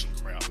participation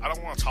crap. I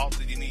don't want to talk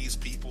to any of these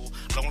people.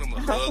 I don't want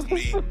them to hug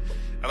me.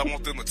 I don't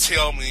want them to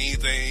tell me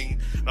anything.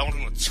 I don't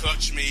want them to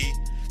touch me.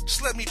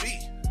 Just let me be.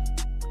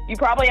 You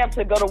probably have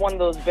to go to one of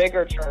those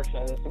bigger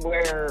churches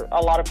where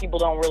a lot of people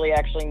don't really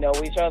actually know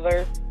each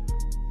other.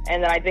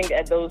 And then I think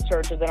at those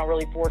churches, they don't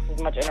really force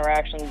as much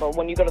interaction. But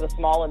when you go to the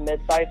small and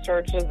mid-sized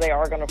churches, they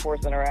are going to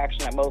force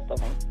interaction at most of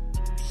them.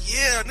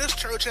 Yeah, and this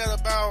church had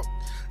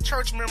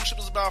church membership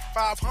was about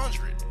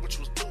 500, which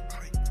was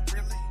like,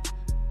 really?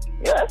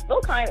 Yeah, that's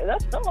still like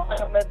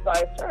a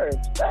mid-sized church.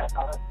 That's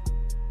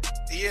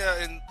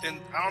Yeah, and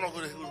I don't know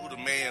who the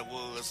man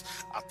was.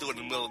 I threw it in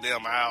the middle of the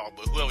damn aisle,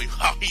 but whoever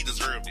he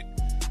deserved it.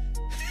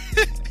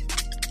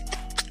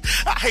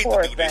 I hate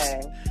poor to do this.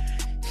 thing.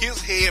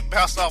 His head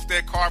bounced off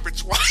that carpet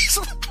twice.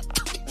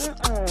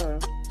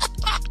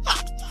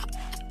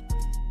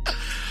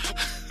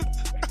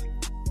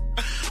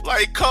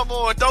 Like, come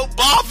on, don't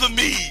bother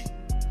me.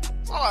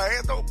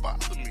 Alright, don't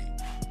bother me.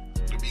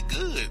 It'll be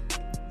good.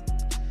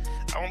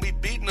 I won't be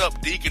beating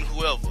up Deacon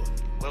whoever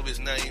his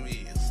name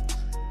is.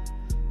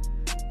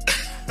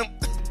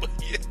 But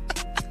yeah.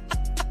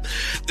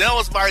 That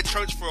was my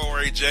church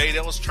for Jay.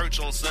 That was church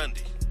on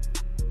Sunday.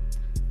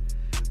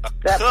 A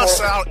cuss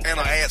out and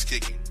an ass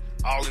kicking.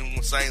 All in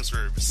one same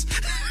service.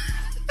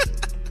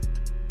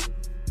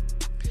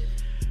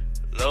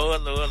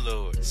 Lord, Lord,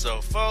 Lord. So,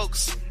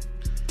 folks,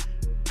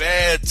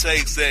 Bad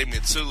Take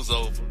segment 2's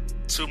over.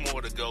 2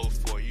 more to go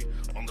for you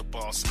on the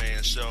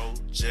Bossman Show.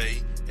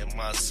 Jay and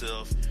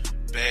myself.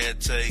 Bad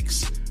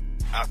Takes.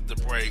 After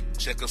the break,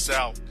 check us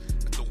out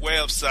at the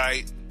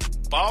website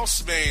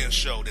Bossman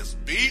Show. That's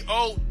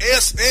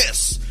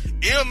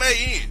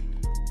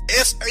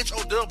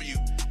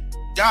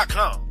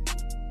BOSSMANSHOW.com.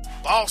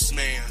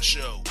 Bossman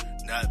Show.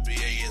 Not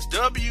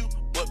BASW,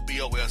 but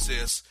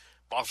BOSS.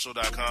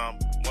 BossShow.com.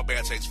 More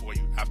Bad Takes for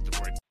you after the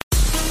break.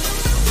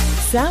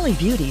 Sally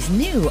Beauty's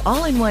new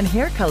all-in-one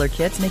hair color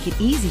kits make it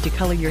easy to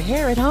color your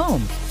hair at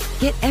home.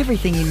 Get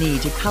everything you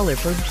need to color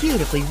for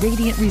beautifully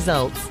radiant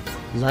results.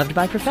 Loved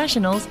by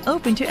professionals,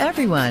 open to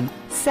everyone.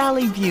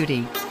 Sally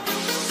Beauty.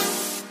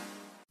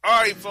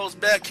 All right, folks,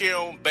 back here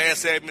on Bad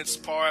Segments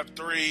Part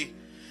 3.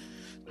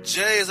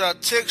 Jay, as I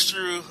texted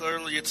you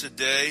earlier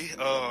today,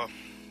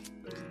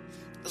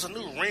 there's a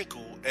new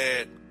wrinkle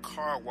at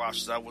car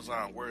washes I was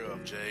unaware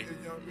of, Jay.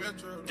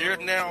 They're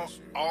now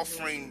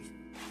offering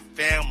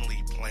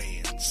family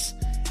plans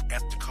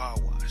at the car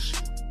wash.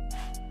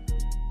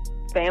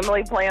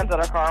 Family plans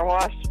at a car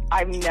wash?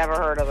 I've never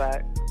heard of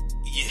that.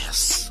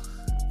 Yes.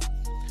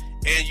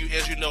 And you,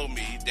 as you know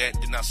me, that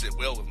did not sit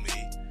well with me.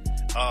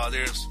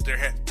 There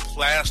had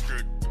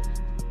plastered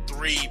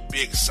 3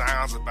 big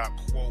signs about,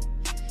 quote,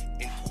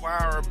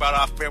 inquire about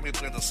our family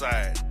plans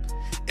inside.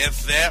 At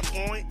that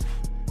point,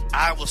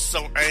 I was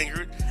so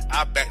angered,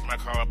 I backed my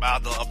car up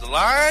out of the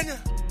line, and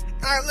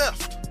I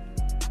left.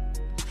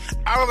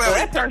 I remember So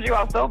that turned you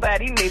off so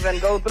bad, you didn't even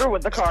go through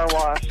with the car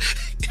wash.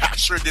 I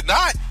sure did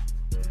not.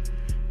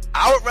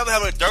 I would rather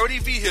have a dirty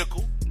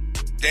vehicle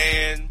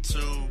than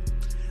to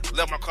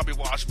let my car be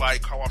washed by a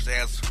car wash that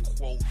has,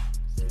 quote,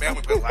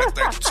 family plan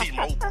like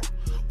T-Mobile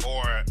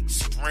or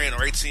Sprint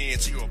or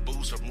AT&T or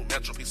Boost or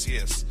Metro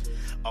PCS.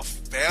 A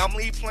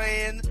family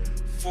plan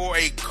for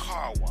a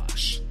car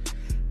wash.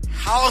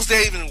 How does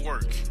that even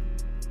work?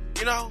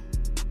 You know?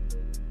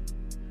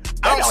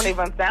 That don't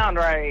even sound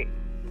right.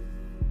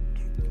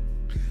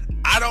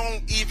 I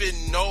don't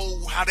even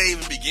know how that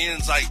even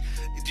begins. Like,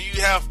 do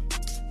you have,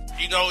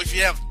 you know, if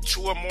you have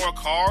 2 or more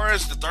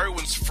cars, the third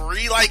one's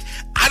free? Like,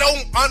 I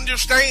don't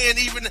understand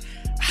even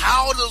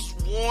how does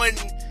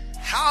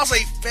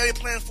a family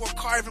plan for a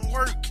car even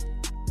work?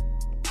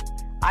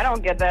 I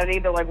don't get that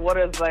either. Like, what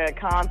is the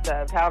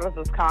concept? How does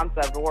this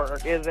concept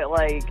work? Is it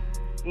like,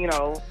 you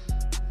know,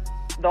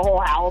 the whole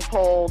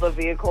household of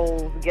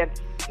vehicles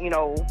gets, you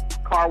know,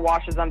 car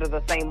washes under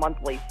the same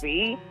monthly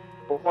fee?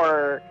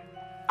 Or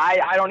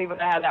I don't even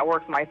know how that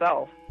works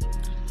myself.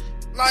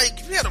 Like,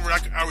 if you had a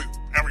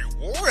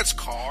rewards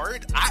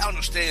card, I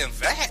understand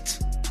that.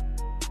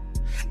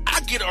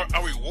 I get a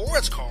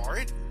rewards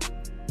card.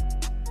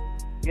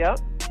 Yep.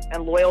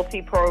 And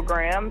loyalty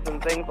programs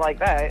and things like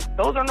that.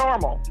 Those are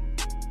normal.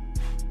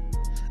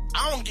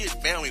 I don't get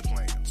family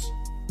plans.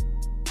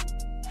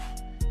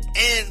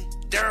 And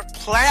they're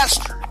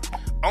plastered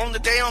on the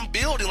damn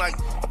building, like,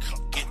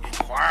 get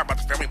inquired about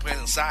the family plan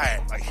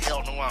inside. Like,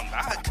 hell no, I'm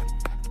not.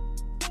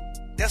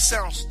 That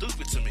sounds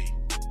stupid to me.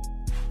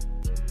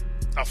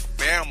 A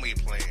family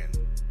plan.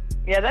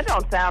 Yeah, that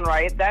don't sound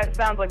right. That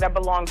sounds like that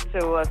belongs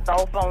to a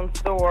cell phone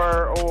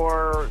store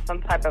or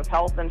some type of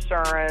health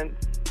insurance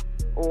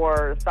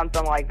or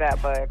something like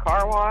that. But a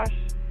car wash?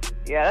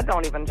 Yeah, that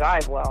don't even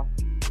jive well.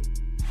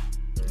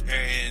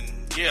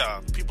 And,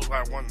 yeah, people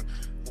are wondering,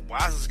 well,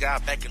 why is this guy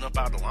backing up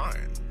out of the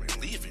line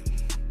and leaving?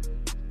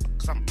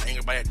 Because I'm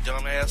angry by that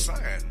dumbass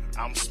sign.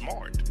 I'm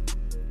smart.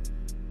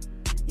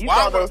 You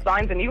saw those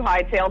signs and you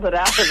hightailed it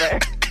out of there.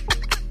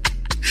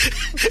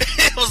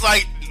 It was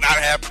like, not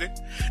happening.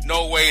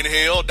 No way in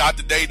hell. Not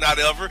today, not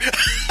ever.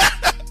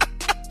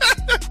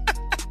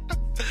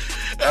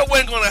 That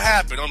wasn't going to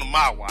happen on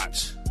my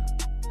watch.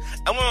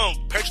 I'm going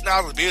to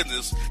patronize a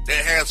business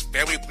that has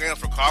family plans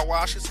for car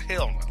washes?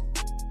 Hell no.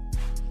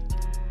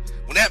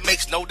 When that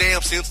makes no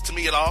damn sense to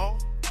me at all.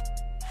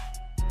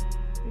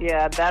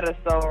 Yeah, that is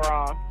so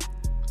wrong.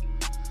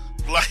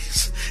 Like,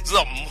 is it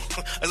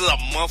a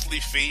monthly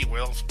fee?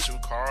 Well, for 2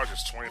 cars,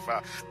 it's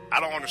 $25. I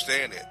don't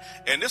understand it.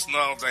 And this is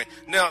another thing.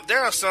 Now,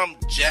 there are some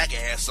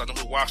jackass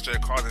who wash their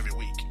cars every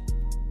week.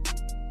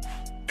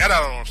 That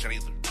I don't understand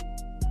either.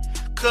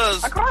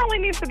 Cause a car only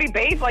needs to be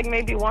bathed like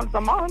maybe once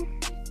a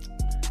month.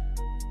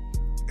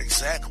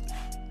 Exactly.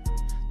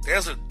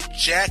 There's a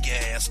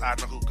jackass I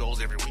know who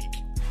goes every week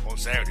on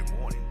Saturday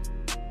morning.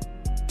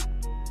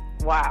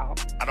 Wow.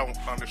 I don't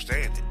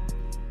understand it.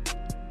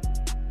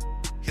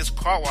 His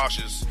car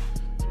wash is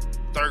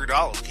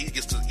 $30. He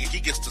gets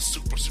the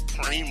super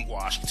supreme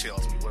wash. He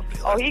tells me what.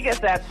 Oh, he gets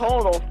that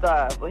total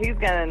stuff. He's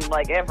getting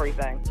like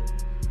everything.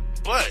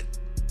 But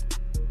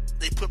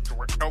they put the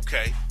work.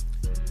 Okay,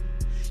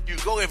 you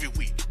go every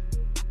week,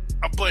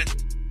 but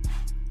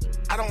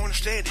I don't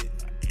understand it.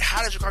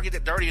 How does your car get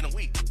that dirty in a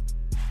week?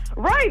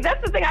 Right,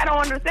 that's the thing I don't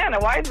understand.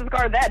 Why is this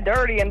car that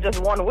dirty in just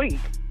 1 week?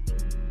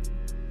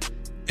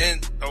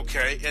 And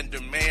okay, and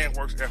the man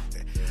works at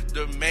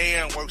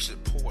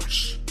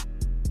Porsche.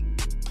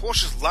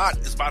 Porsche's lot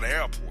is by the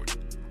airport.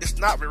 It's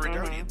not very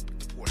dirty,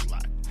 the Porsche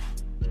lot.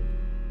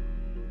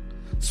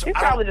 So He's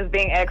probably just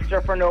being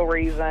extra for no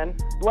reason.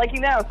 Like,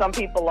 you know, some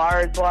people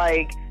are. It's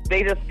like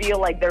they just feel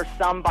like they're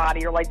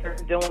somebody or like they're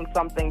doing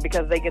something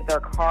because they get their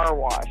car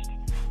washed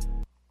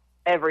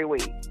every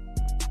week.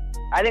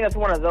 I think it's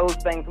one of those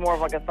things, more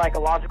of like a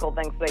psychological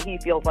thing, so that he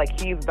feels like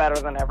he's better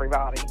than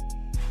everybody,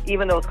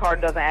 even though his car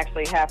doesn't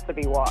actually have to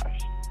be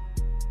washed.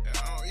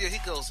 Yeah, he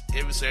goes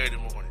every Saturday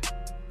morning.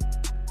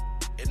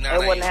 It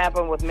wouldn't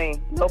happen with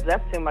me. Nope,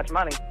 that's too much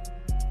money.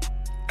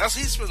 That's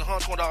he spends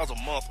 $120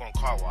 a month on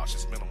car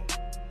washes minimum.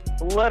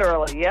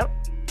 Literally, yep.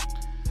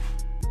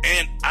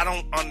 And I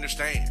don't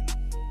understand.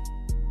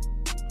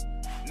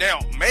 Now,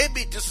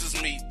 maybe this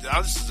is me.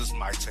 This is just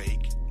my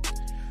take.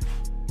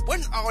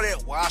 Wouldn't all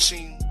that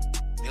washing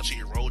eventually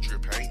erode your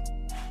paint?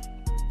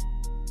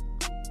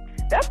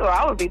 That's what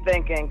I would be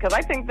thinking, because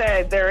I think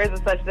that there is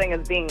a such thing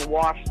as being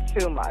washed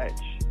too much.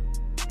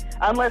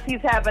 Unless he's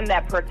having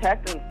that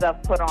protectant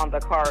stuff put on the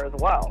car as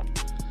well.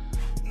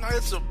 No,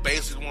 it's a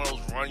basic one of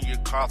those run your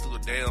car through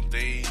the damn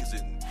things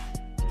and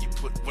you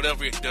put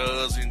whatever it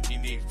does and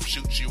it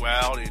shoots you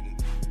out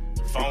and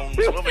phones.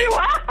 Shoot you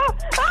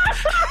out?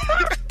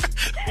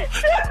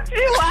 Shoot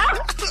you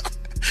out?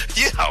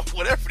 Yeah,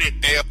 whatever that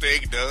damn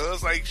thing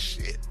does, like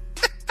shit.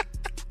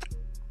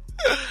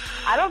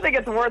 I don't think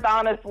it's worth,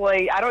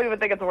 honestly, I don't even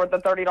think it's worth the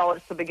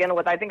 $30 to begin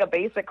with. I think a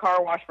basic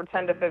car wash for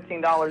 $10 to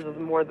 $15 is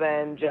more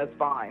than just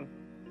fine.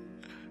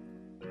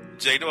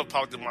 Jay, you know what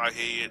popped in my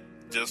head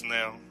just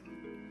now?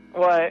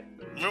 What?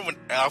 Remember when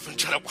Alvin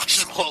tried to wash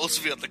his clothes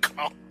via the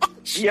car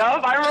wash?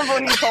 Yup, I remember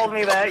when you told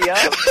me that,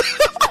 yup.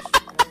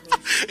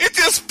 It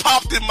just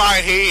popped in my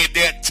head,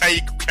 that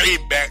take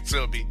came back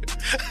to me.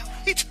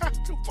 He tried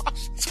to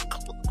wash his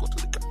clothes, go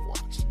to the car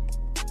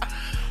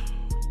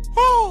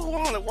Whew,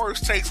 one of the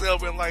worst takes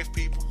ever in life,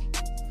 people.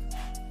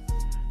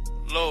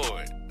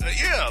 Lord.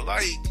 Yeah,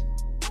 like,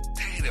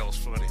 dang, that was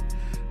funny.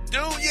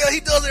 Dude, yeah, he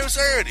does every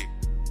Saturday.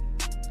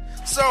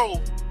 So,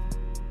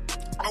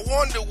 I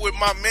wonder would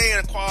my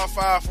man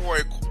qualify for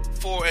a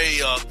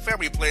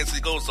family plan since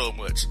he goes so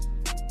much?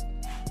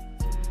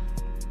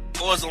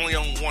 Or is it only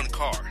on one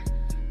car?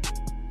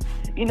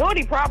 You know what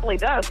he probably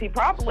does? He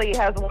probably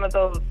has one of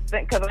those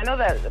things, because I know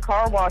that the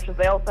car washes,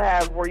 they also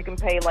have where you can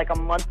pay like a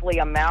monthly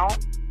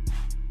amount,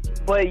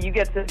 but you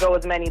get to go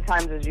as many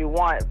times as you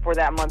want for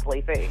that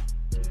monthly fee.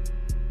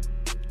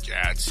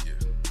 Gotcha.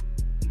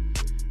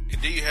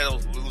 And then you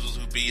have those losers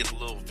who be at the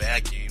little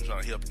vacuums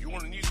trying to help. You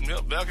want to need some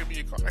help vacuuming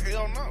your car?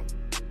 Hell no.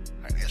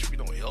 I ask you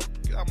don't help.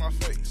 Get out of my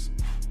face.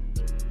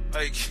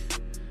 Like,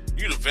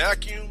 you need a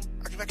vacuum?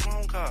 I can vacuum my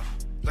own car.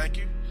 Thank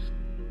you.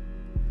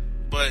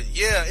 But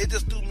yeah, it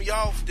just threw me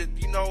off that,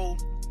 you know,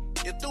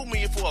 it threw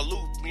me for a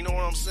loop. You know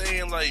what I'm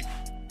saying? Like,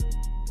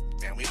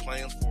 family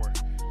plans for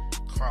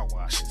car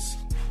washes.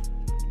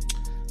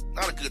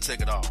 Not a good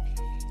take at all.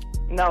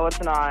 No,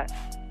 it's not.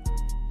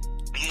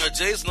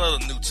 Jay's another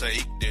new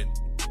take that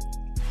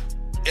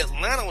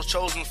Atlanta was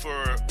chosen for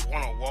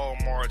one of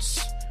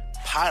Walmart's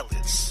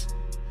pilots.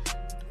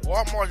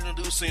 Walmart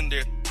introducing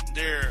their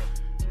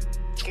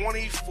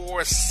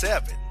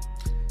 24/7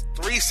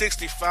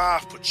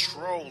 365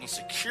 patrol and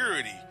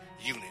security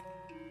unit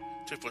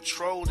to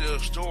patrol their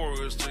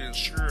stores to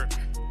ensure,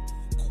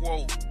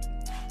 quote,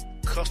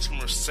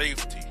 customer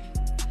safety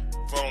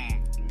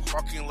from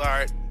parking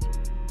lot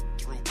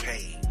through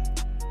pay.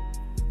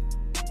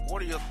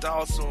 What are your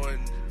thoughts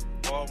on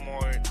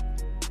Walmart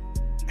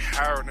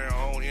hiring their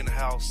own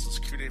in-house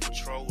security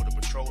patrol to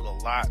patrol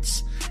the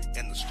lots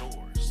and the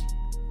stores?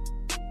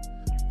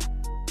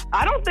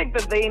 I don't think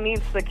that they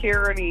need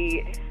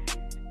security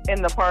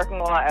in the parking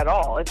lot at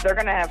all. If they're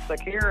going to have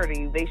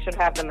security, they should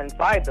have them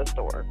inside the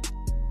store.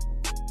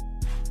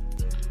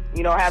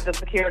 You know, have the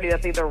security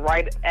that's either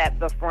right at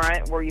the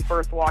front where you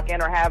first walk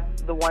in, or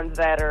have the ones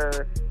that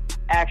are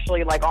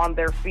actually like on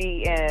their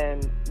feet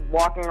and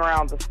walking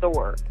around the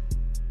store.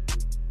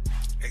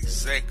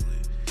 Exactly.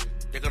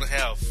 They're going to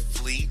have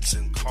fleets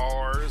and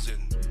cars,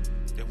 and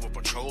they will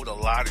patrol the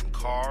lot in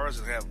cars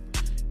and have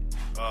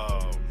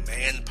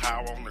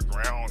manpower on the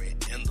ground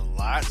in the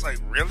lots. Like,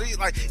 really?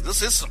 Like, is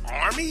this an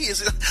army?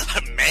 Is it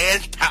a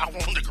manpower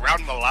on the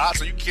ground in the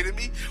lots? Are you kidding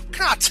me? What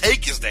kind of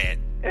take is that?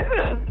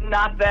 It's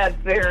not that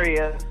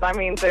serious. I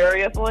mean,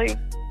 seriously?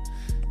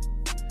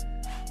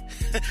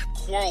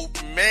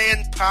 Quote,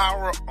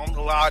 manpower on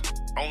the lot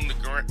on the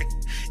ground.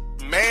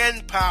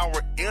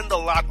 Manpower in the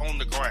lot on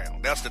the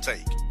ground. That's the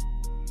take.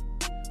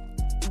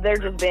 They're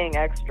just being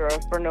extra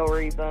for no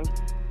reason.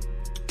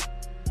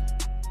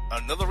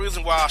 Another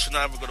reason why I should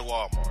not ever go to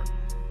Walmart.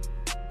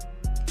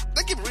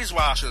 They give a reason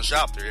why I shouldn't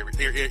shop there every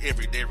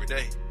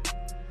day.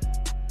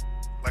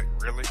 Like,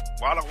 really?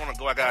 Why do I want to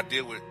go? I gotta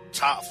deal with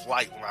top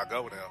flight when I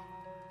go now.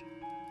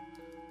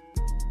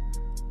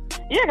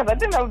 Yeah, because I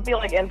think that would be,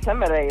 like,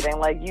 intimidating.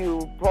 Like,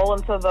 you roll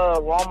into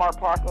the Walmart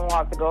parking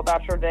lot to go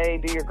about your day,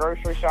 do your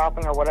grocery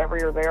shopping or whatever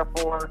you're there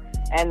for,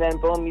 and then,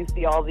 boom, you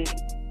see all these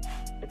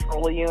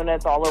patrol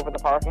units all over the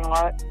parking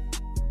lot.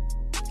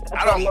 It's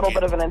a little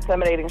bit of an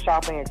intimidating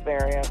shopping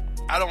experience.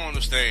 I don't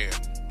understand.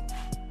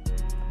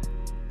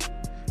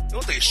 You know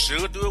what they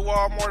should do at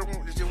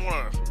Walmart? Is they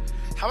want to...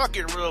 How about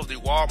getting rid of the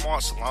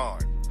Walmart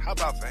salon? How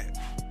about that?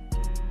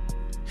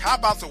 How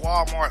about the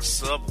Walmart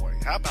Subway?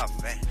 How about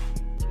that?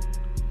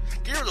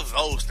 Get rid of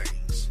those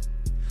things.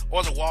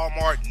 Or the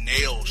Walmart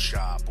nail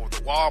shop. Or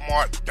the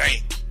Walmart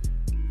bank.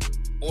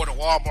 Or the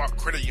Walmart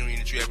credit union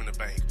that you have in the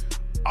bank.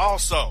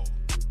 Also,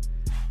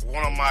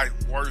 one of my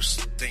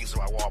worst things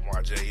about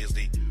Walmart, Jay, is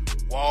the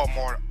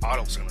Walmart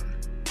Auto Center.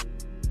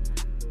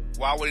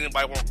 Why would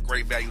anybody want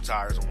Great Value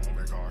tires on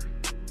their car?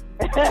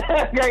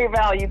 Great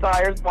Value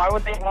tires. Why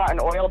would they want an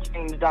oil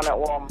change done at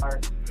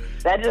Walmart?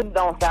 That just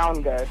don't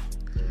sound good.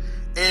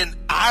 And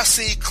I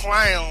see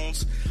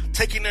clowns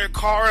taking their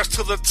cars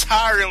to the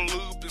Tire and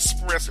Lube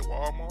Express at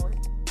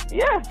Walmart.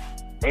 Yeah,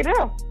 they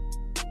do.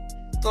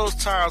 Those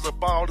tires are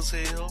bald as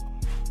hell.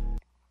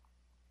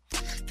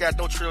 Got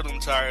no tread on them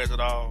tires at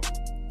all.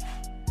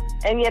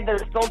 And yet they're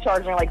still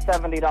charging like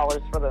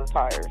 $70 for those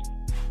tires.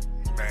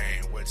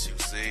 Man, what you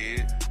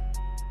said.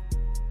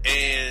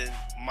 And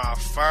my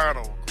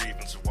final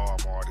grievance at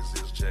Walmart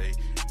is this, Jay.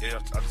 Yeah,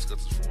 I discussed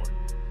this before.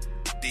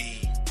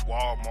 The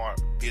Walmart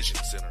Vision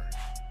Center.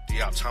 The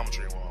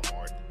optometry in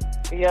Walmart.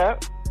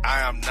 Yep.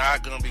 I am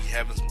not going to be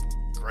having some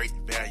Great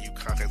Value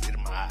contacts in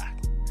my eye.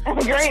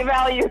 Great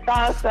Value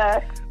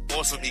contacts.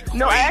 Or some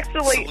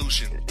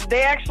solution.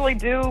 They actually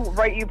do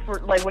write you for,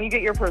 like, when you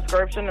get your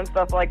prescription and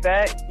stuff like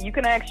that, you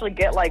can actually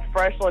get like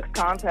Fresh Looks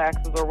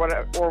contacts or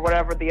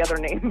whatever the other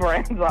name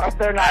brands are.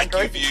 They're not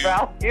Great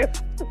Value.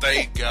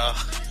 Thank God.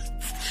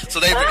 So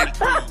they've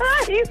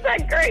improved. You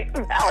said Great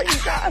Value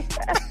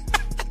contacts.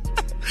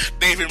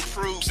 They've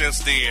improved since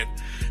then.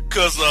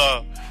 Because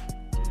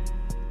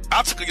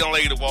I took a young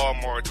lady to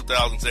Walmart in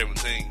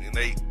 2017 and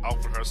they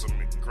offered her some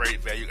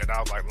Great Value, and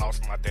I was like,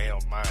 lost my damn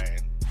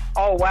mind.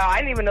 Oh, wow. I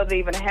didn't even know they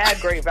even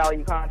had Great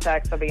Value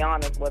Contacts, to be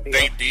honest with you.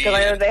 They did. Because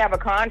I know they have a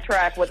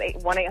contract with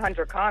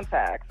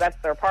 1-800-CONTACTS. That's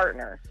their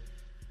partner.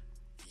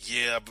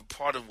 Yeah, but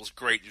part of it was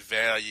Great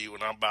Value,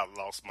 and I about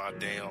lost my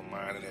damn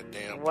mind in that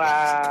damn place.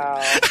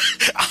 Wow.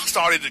 I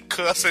started to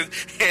cuss, and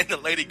the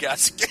lady got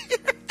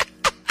scared.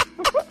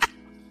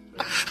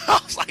 I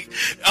was like,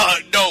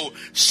 no,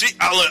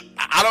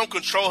 I don't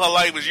control her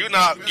language. You're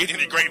not getting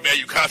the Great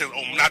Value Contacts.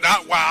 Not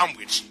while I'm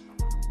with you.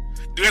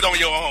 Do it on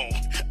your own.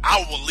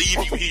 I will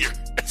leave you here.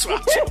 That's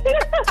what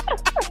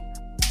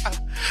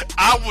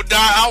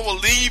I will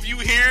leave you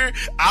here.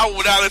 I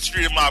will not let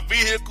you in my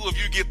vehicle. If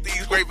you get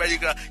these Great Value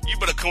Contacts, you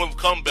better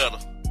come better.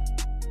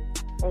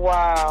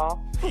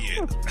 Wow.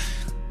 Yeah.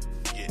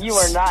 Yes. You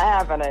are not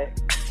having it.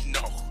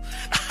 No.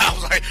 I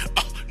was like,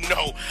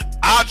 no.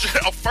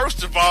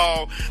 First of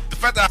all, the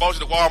fact that I bought you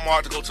to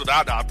Walmart to go to the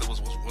eye doctor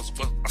was a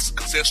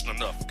concession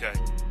enough, okay?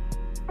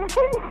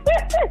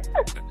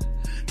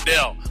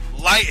 Now,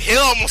 like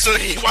hell, I'm gonna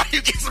say, why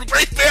you get some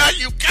Great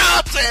Value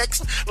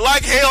Contacts?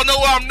 Like hell, no,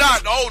 I'm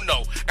not. Oh,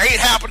 no. Ain't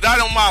happened. Not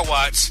on my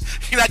watch.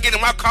 You're not getting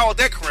in my car with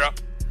that crap.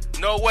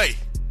 No way.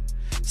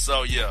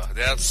 So, yeah,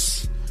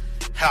 that's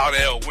how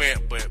that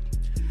went. But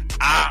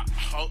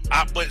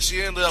but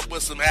she ended up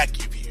with some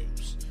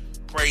AccuViews.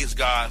 Praise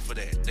God for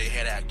that. They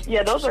had AccuViews.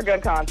 Yeah, those are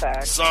good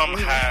contacts.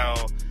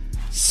 Somehow,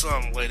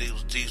 some lady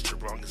who's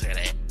G-Strabrongus had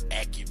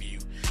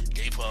AccuView.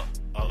 Gave her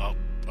a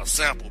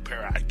sample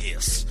pair, I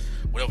guess.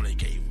 Whatever they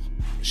gave her.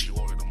 And she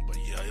ordered them. But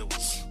yeah, it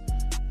was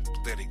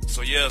pathetic.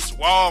 So yes,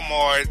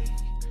 Walmart,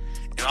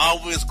 in all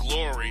of its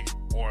glory,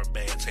 or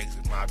bad taste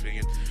in my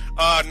opinion,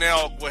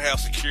 now we'll have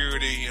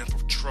security and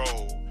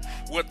patrol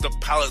with the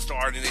pilot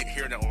starting it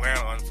here in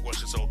Atlanta,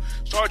 unfortunately. So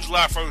starting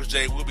July 1st,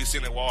 Jay, we'll be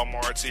seeing the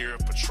Walmarts here,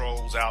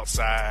 patrols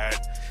outside,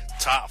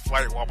 top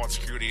flight Walmart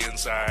security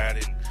inside,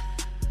 and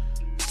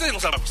still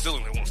ain't gonna stop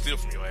stealing. They won't steal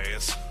from your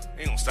ass.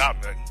 Ain't gonna stop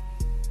nothing.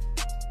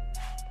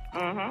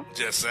 Mm-hmm.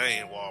 Just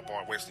saying,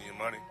 Walmart wasting your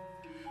money.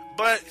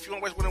 But if you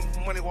want to waste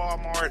money,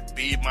 Walmart,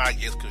 be my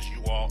guest, because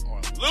you all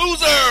are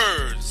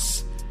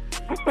losers.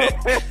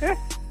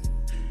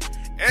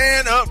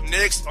 And up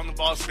next on the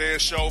Bossman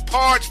Show,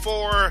 part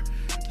 4,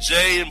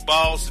 Jay and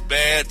Boss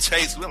Bad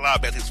Taste. We got a lot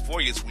of bad taste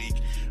for you this week.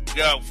 We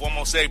got one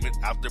more segment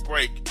after the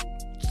break.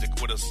 Stick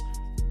with us,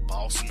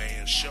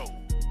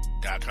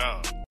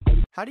 BossmanShow.com.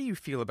 How do you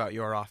feel about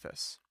your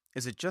office?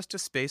 Is it just a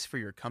space for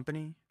your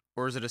company?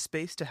 Or is it a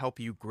space to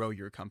help you grow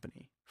your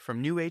company? From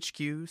new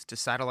HQs to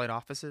satellite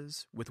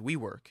offices, with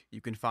WeWork,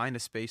 you can find a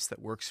space that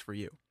works for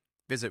you.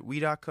 Visit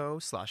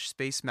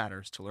we.co/space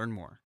matters to learn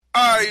more.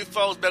 All right,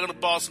 folks, back on the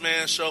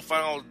Bossman Show,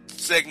 final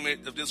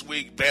segment of this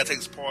week, Bad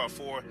Takes Part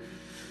 4.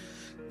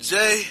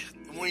 Jay,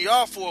 when you're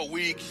off for a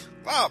week,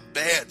 a lot of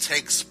bad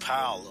takes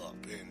pile up.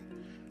 And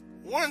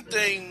one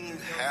thing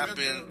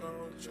happened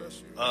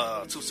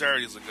 2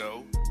 Saturdays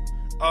ago.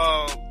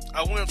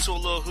 I went to a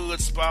little hood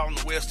spot on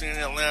the west end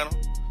of Atlanta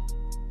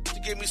to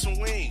get me some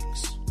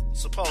wings,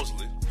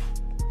 supposedly.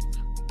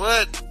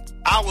 But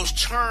I was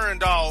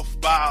turned off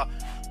by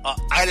an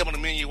item on the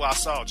menu I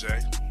saw, Jay.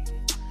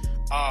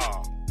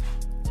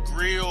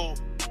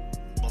 Grilled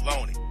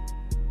bologna.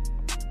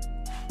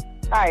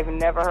 I've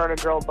never heard of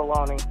grilled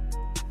bologna.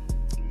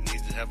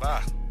 Neither have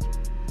I.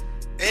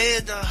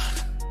 And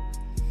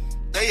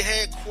they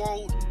had,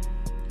 quote,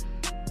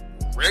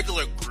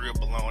 regular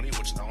grilled bologna,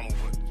 which I don't know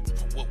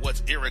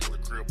what's irregular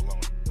grilled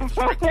bologna.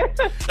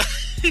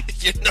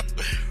 You know,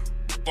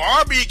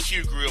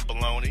 barbecue grilled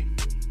bologna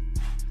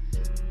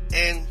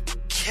and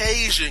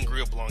Cajun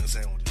grilled bologna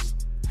sandwiches.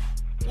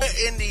 What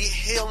in the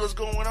hell is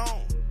going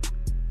on?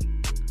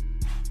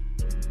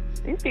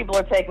 These people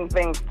are taking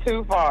things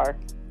too far.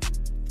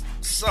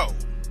 So,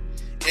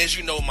 as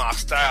you know my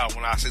style,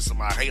 when I say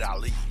something I hate, I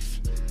leave.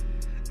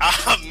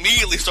 I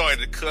immediately started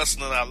to cuss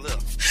and then I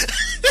left.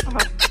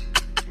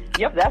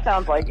 Yep, that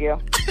sounds like you.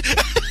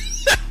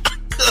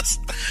 Because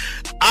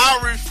I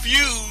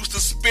refuse to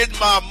spend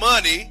my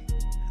money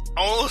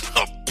on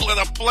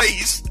a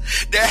place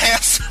that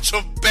has such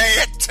a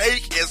bad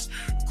take as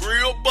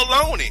grilled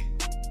bologna.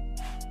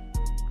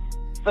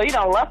 So you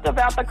done left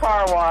about the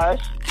car wash.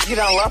 You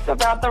done left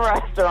about the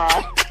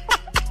restaurant.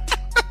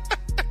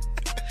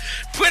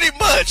 Pretty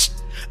much.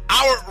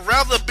 I would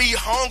rather be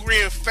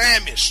hungry and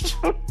famished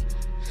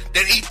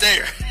than eat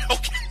there.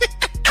 Okay?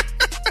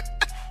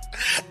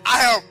 I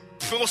have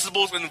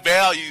principles and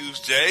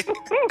values, Jay.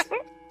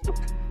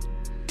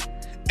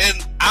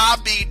 And I'll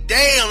be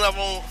damned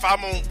if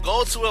I'm going to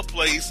go to a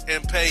place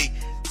and pay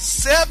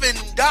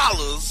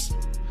 $7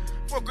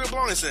 for a grilled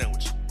bologna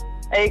sandwich.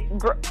 A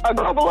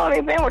grilled bologna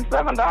sandwich,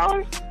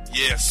 $7?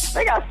 Yes.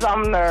 They got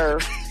some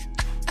nerve.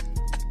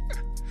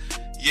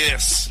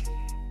 Yes.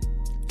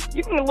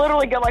 You can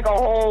literally get like a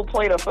whole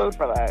plate of food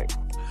for that.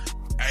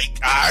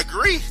 I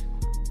agree.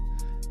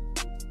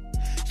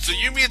 So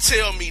you mean to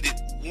tell me that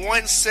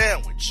one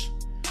sandwich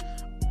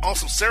on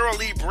some Sara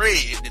Lee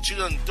bread that you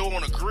done throw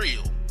on a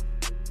grill,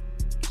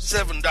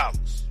 $7?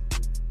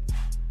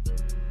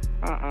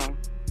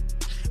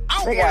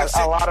 They got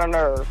a lot of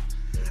nerve.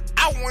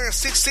 I want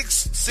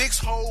six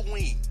whole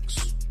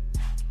wings.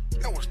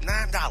 That was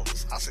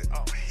 $9. I said,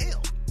 oh,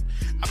 hell.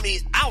 I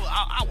mean,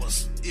 I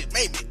was, it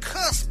made me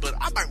cuss, but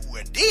I might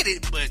have did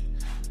it, but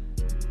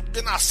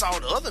then I saw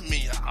the other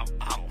menu. Oh,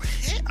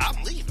 hell,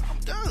 I'm leaving. I'm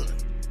done.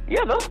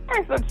 Yeah, those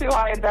prices are too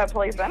high at that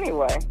place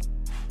anyway.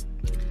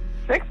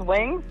 6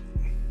 wings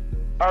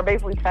are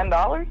basically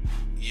 $10?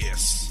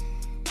 Yes.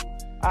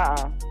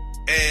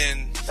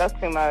 And that's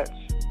too much.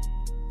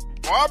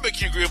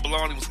 Barbecue grilled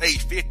bologna was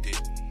 $8.50.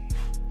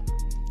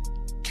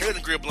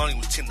 Canadian grilled bologna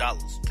was $10.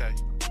 Okay.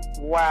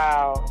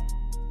 Wow.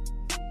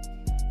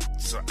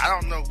 So I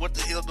don't know what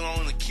the hell going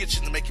on in the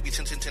kitchen to make it be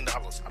 $10.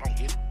 I don't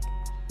get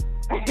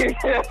it.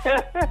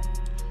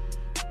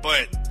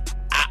 But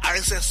I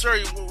said,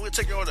 sir, we'll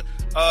take your order.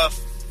 I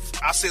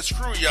said,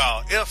 screw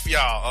y'all, F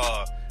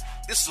y'all.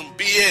 This is some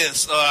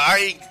BS.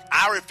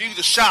 I refuse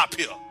to shop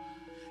here.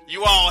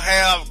 You all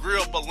have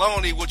grilled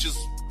bologna, which is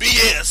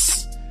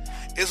BS.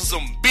 This is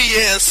some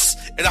BS,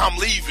 and I'm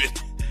leaving.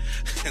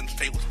 And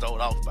they was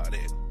thrown off by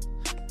that.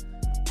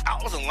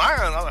 I wasn't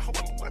lying. I was like, hold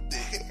on, what the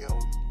hell?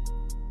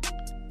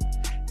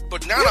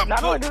 But now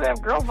not only do they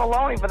have grilled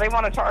bologna, but they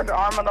want to charge an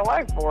arm and a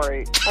leg for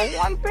it. For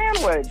one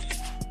sandwich.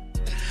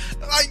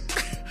 Like,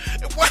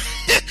 what?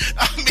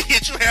 I mean,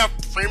 you have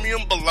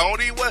premium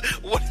bologna? What?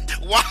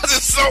 Why is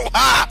it so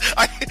high?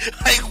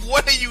 Like,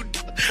 what are you?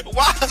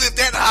 Why is it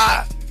that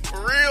high? For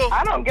real?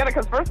 I don't get it,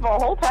 because first of all, a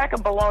whole pack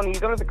of bologna, you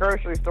go to the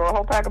grocery store, a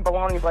whole pack of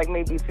bologna is like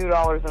maybe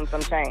 $2 and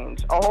some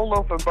change. A whole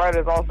loaf of bread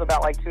is also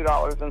about like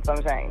 $2 and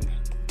some change.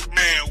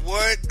 Man,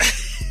 what?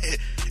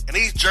 And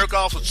these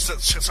jerk-offs are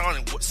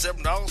selling, what,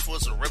 $7 for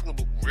a regular,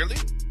 really?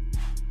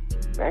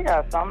 They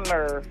got some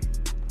nerve.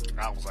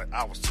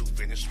 I was too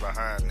finished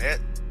behind that.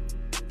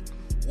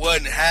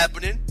 Wasn't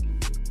happening.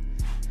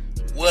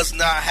 Was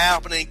not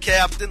happening,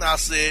 Captain. I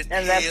said,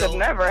 and that could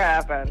never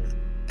happen.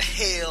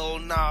 Hell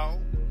no.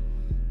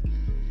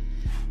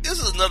 This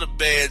is another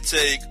bad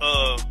take.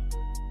 A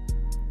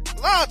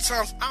lot of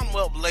times I'm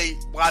up late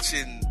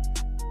watching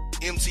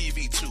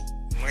MTV2.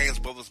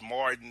 Wayans Brothers,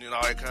 Martin, and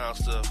all that kind of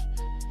stuff.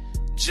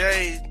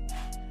 Jay,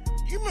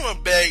 you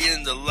remember back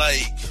in the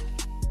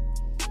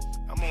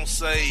I'm gonna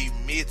say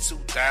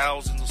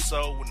mid-2000s or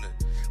so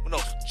when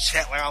those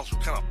chat lounges were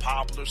kind of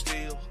popular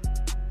still?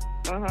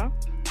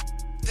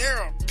 There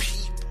are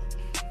people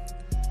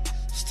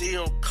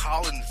still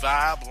calling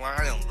Vibe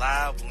Line and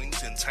Live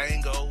Links and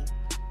Tango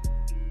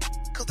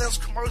because those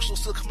commercials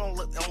still come on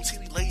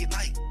TV late at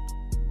night.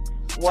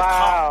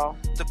 Wow.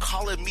 To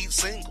call it meet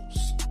singles.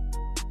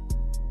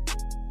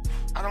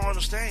 I don't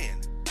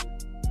understand.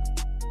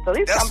 So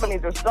these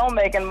companies are still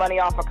making money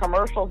off of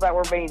commercials that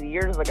were made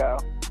years ago.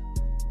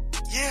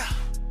 Yeah.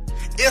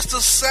 It's the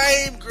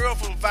same girl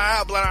from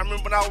Vibe Line I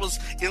remember when I was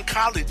in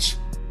college.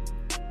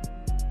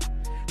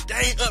 They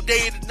ain't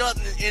updated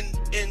nothing,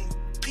 and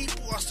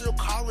people are still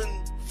calling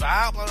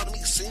Vibe Line to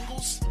meet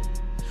singles.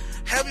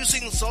 Have you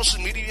seen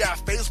social media? You got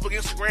Facebook,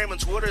 Instagram, and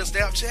Twitter, and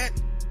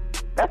Snapchat?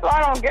 That's what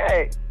I don't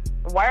get.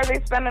 Why are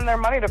they spending their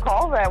money to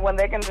call that when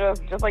they can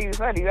just like you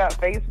said, you got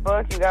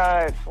Facebook, you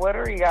got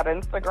Twitter, you got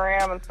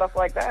Instagram and stuff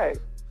like that?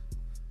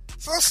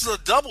 So this is a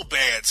double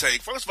bad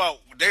take. First of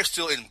all, they're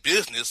still in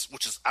business,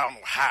 which is, I don't know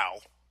how.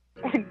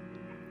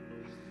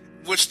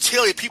 Which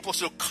tell you people are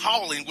still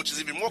calling, which is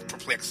even more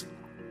perplexing.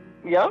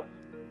 Yep.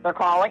 They're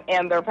calling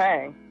and they're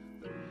paying.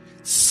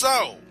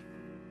 So,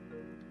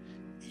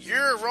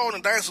 you're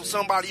rolling the dice with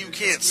somebody you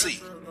can't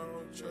see.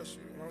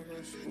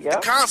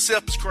 Yep. The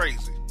concept is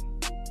crazy.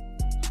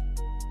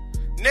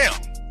 Now,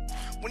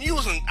 when I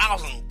was in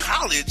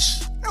college,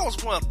 that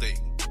was one thing.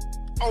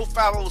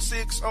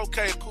 0506,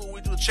 okay, cool,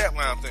 we do the chat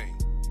line thing.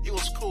 It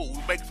was cool.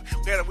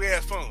 We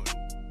had fun.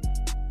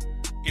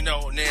 You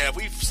know, now if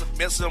we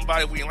met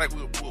somebody we ain't like,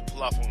 we'll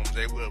pull off on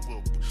them.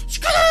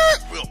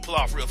 We'll pull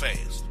off real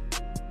fast.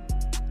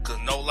 Cause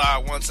no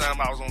lie, one time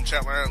I was on the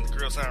chat line, the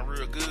girl sounded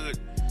real good.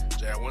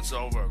 So I went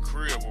over a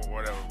crib or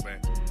whatever, man.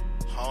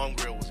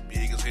 Homegirl was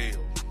big as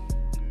hell.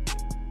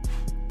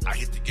 I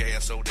hit the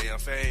gas so damn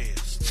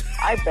fast.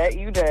 I bet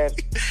you did.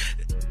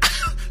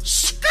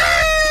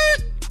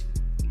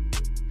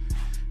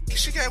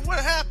 She got, what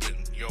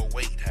happened? Your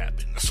weight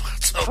happened. That's what I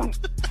told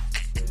her.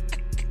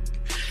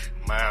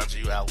 Mind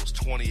you, I was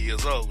 20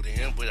 years old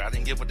then, but I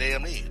didn't give a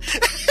damn then.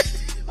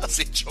 I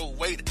said, your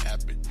weight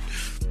happened.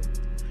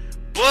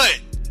 But,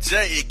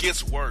 Jay, it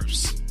gets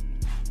worse.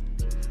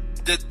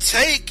 The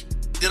take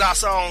that I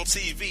saw on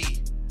TV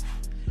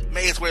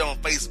made its way on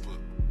Facebook.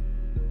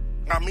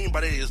 What I mean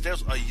by that is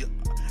there's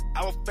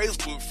our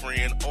Facebook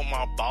friend on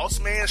my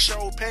Bossman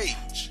show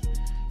page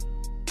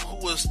who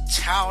was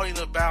touting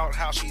about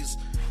how she's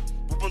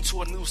moving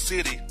to a new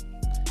city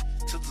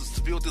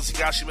to be with this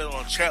guy she met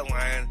on a chat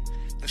line,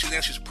 and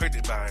she's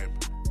pregnant by him.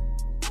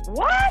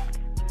 What?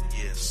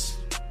 Yes.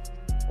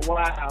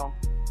 Wow.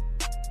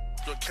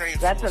 So it came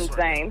That's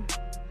insane.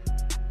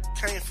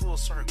 Came full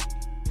circle.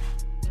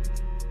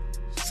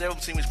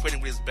 17 was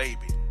pregnant with his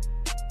baby.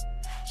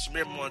 She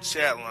met him on a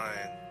chat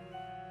line.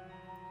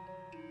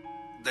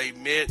 They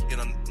met in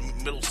a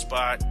middle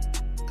spot,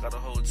 got a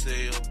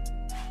hotel,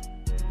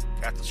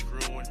 got the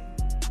screwing,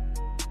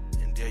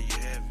 and there you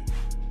have it.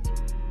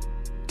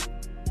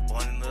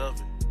 Bun in the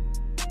oven.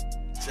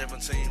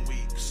 17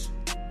 weeks.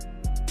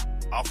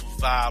 Off of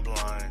Vibe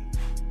Line.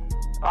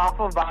 Off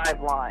of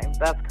Vibe Line.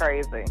 That's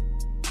crazy.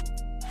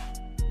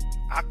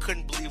 I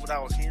couldn't believe what I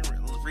was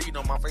reading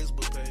on my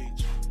Facebook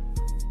page.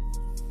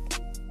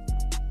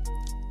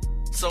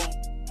 So,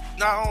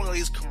 not only are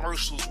these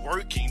commercials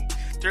working,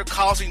 they're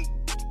causing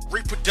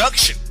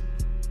reproduction.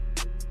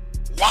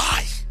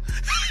 Why?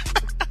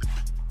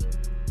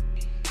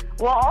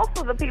 Well,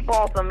 also the people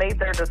also made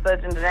their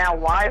decisions. Now,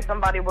 why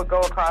somebody would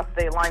go across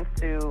state lines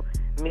to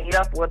meet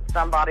up with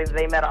somebody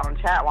they met on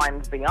chat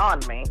lines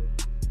beyond me.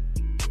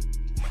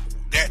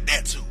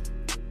 That too.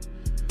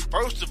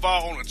 First of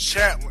all, on a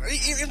chat,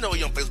 even though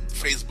you're on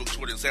Facebook,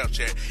 Twitter, and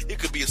Snapchat, it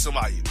could be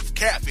somebody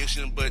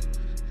catfishing, but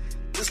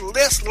it's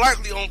less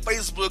likely on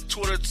Facebook,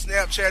 Twitter,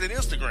 Snapchat, and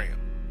Instagram.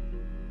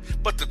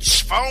 But the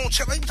phone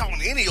chat, they be talking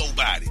to any old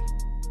body.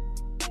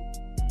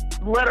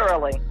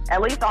 Literally.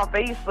 At least on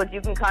Facebook,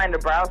 you can kind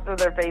of browse through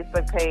their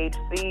Facebook page,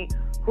 see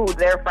who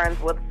they're friends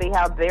with, see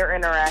how they're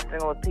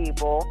interacting with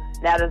people.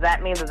 Now, does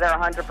that mean that they're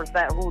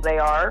 100% who they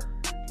are?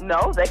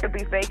 No, they could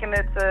be faking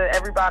it to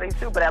everybody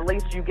too, but at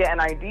least you get an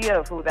idea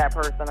of who that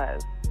person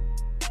is.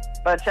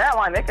 But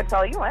chatline, they could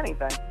tell you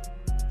anything.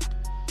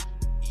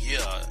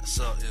 Yeah,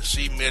 so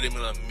she met him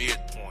in a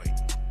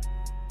midpoint,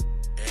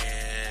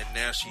 and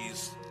now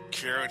she's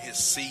carrying his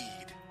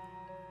seed.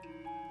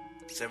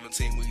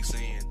 17 weeks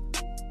in.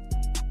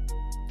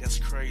 That's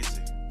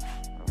crazy.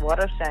 What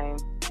a shame.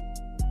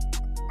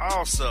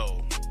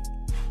 Also,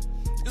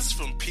 this is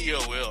from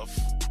POF.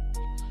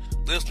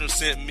 Listener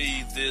sent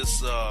me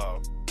this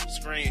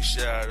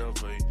screenshot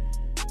of a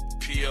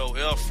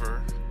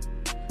POFer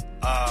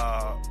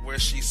where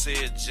she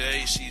said,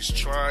 Jay, she's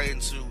trying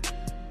to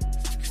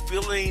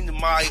feeling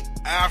my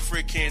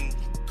African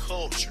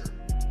culture.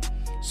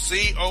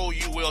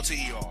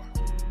 COULTER.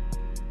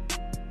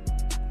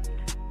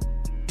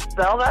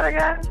 Spell that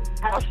again?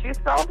 How she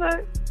spelled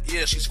it?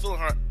 Yeah, she's feeling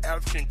her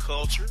African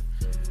culture.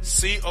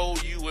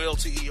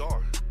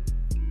 COULTER.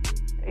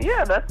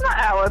 Yeah, that's not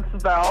how it's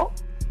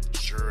spelled.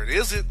 Sure it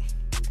isn't.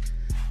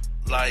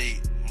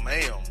 Like,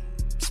 ma'am,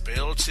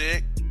 spell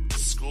check,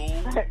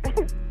 school.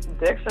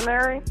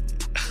 Dictionary?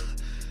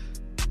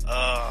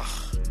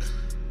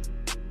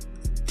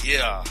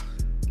 Yeah.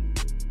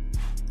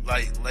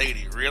 Like,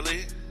 lady,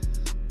 really?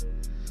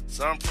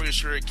 So I'm pretty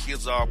sure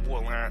kids are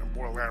borderline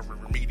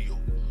remedial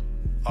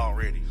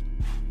already.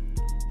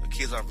 The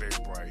kids are very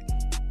bright.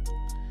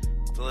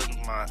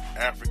 Feeling my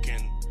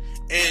African,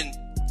 and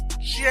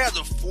she had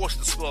to force it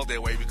to spell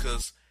that way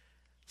because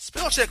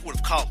spell check would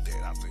have caught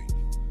that, I think.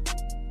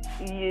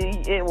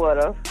 It would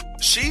have.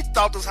 She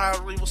thought that's how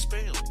it really was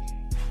spelled.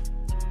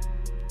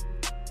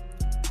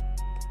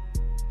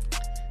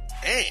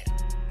 And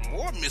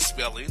more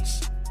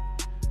misspellings.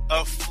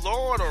 A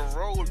Florida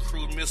road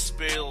crew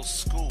misspelled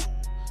school.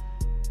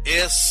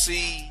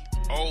 SCOHOL.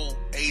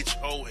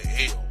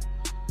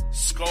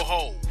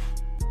 Skohol.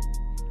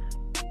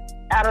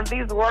 Out of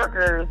these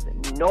workers,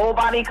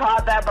 nobody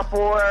caught that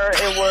before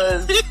it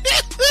was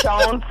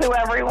shown to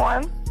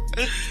everyone.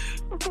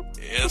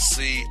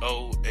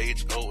 SCOHOL.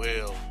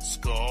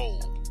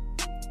 Skohol.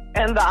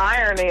 And the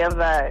irony of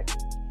that.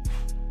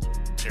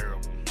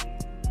 Terrible.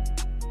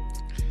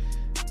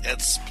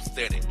 That's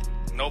pathetic.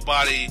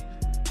 Nobody,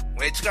 when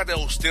they took out that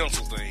old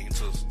stencil thing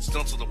to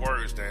stencil the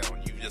words down,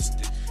 you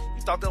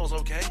thought that was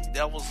okay?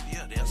 That was,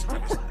 yeah, that's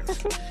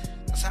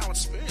how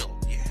it's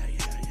spelled. Yeah.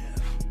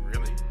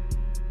 Really?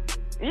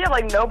 Yeah,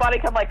 like nobody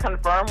could like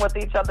confirm with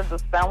each other the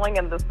spelling,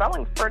 and the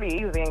spelling's pretty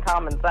easy and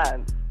common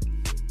sense.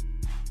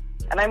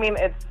 And I mean,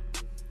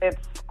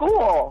 it's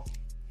school.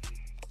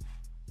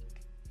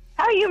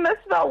 How do you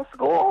misspell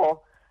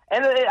school?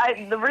 And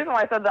the reason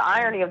why I said the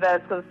irony of that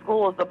is because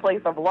school is the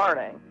place of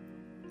learning.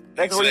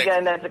 That's where you get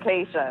an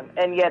education,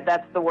 and yet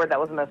that's the word that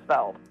was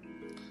misspelled.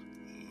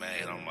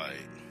 Man, I'm like,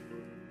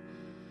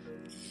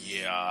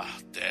 yeah,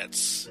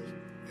 that's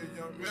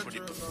pretty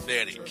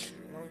pathetic.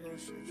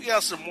 We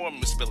got some more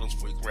misspellings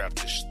before we wrap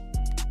this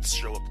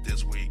show up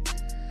this week.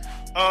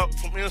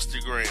 From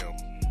Instagram,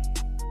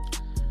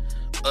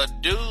 a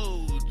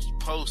dude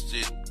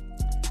posted,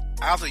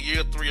 after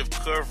year 3 of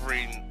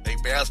covering a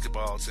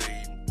basketball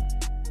team,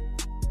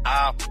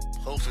 I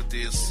posted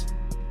this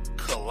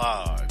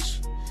collage.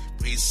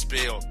 He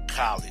spelled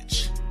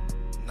college,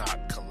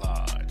 not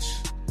collage.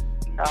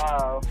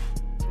 Oh.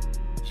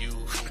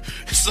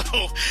 So,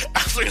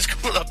 after it's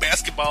covering a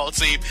basketball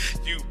team,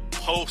 you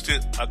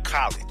posted a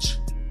college.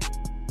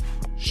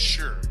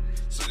 Sure.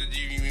 So, did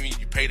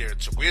you pay their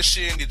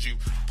tuition? Did you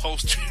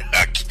post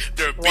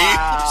their bills?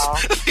 Wow.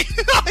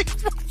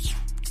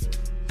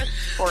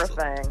 Poor So,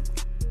 thing.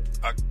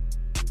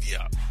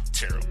 Yeah,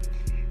 terrible.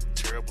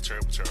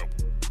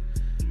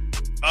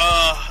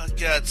 I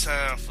got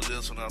time for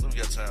this one. We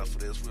got time for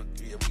this.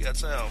 We got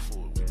time for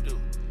it. We do.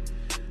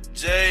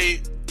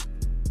 Jay,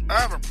 I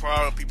have a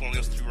problem with people on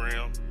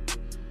Instagram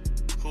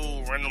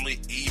who randomly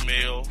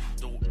email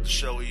the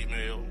show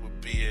email with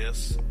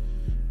BS,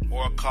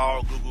 or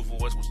call Google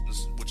Voice,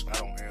 which I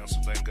don't answer,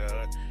 thank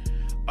God.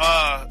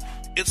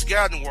 It's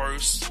gotten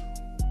worse.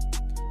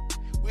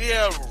 We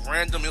have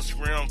random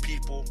Instagram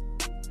people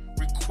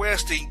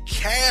requesting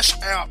cash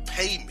out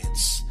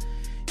payments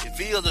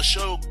via the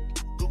show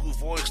Google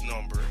Voice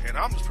number, and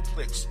I'm just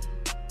perplexed.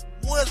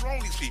 What is wrong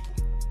with these people?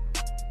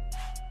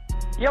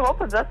 Yeah, what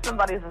possessed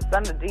somebody to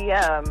send a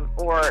DM,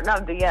 or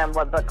not a DM,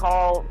 but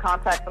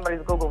contact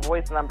somebody's Google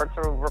Voice number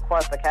to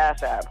request a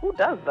cash app? Who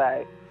does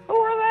that? Who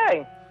are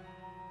they?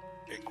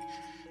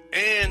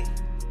 And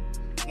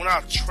when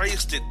I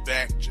traced it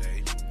back,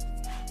 Jay,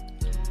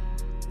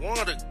 one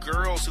of the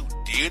girls who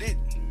did it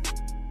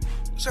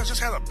just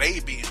had a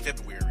baby in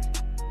February.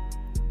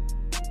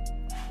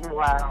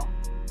 Wow.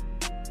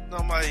 And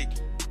I'm like,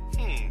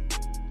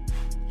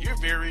 you're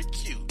very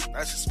cute.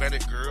 Nice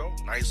Hispanic girl,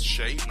 nice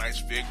shape, nice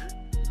figure,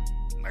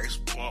 nice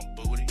plump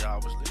booty,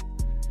 obviously.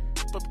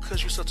 But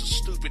because you're such a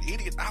stupid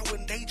idiot, I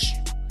wouldn't date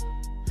you.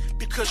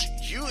 Because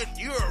you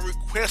are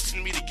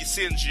requesting me to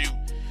send you.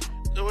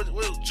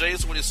 Well, Jay,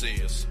 is what it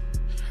says.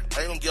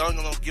 I ain't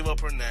gonna give up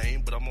her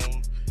name, but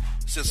it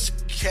says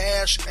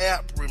cash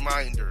app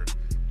reminder.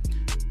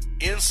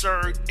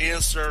 Insert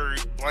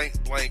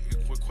blank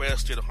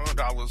requested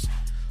 $100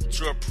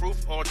 to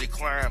approve or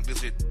decline.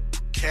 Visit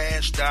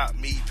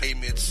cash.me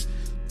payments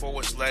 /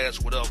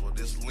 whatever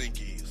this link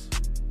is.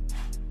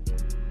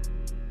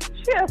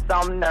 She has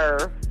some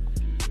nerve.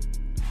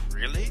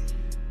 Really?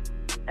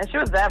 And she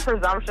was that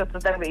presumptuous to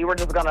think that you were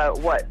just gonna,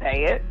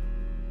 pay it?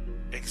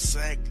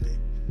 Exactly.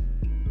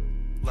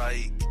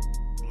 Like,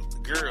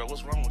 girl,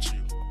 what's wrong with you?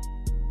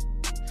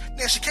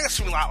 Now, she can't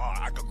seem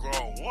like a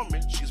grown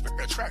woman. She's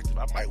very attractive.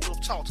 I might will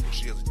talk to her if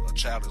she has a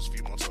child that's a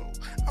few months old.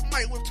 I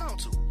might will talk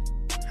to her.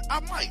 I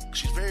might.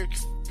 She's very,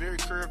 very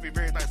curvy,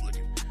 very nice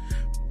looking.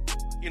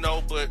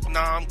 But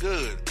nah, I'm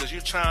good. Because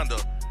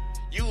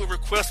you were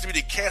requesting me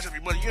to cash out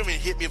your money. You haven't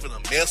hit me with a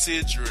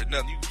message or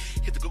nothing. You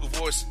hit the Google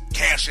Voice,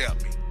 cash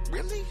out me.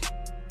 Really?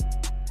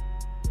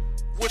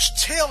 Which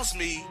tells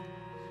me,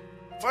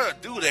 if I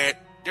do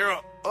that, there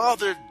are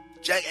other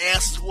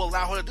jackasses who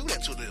allow her to do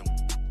that to them.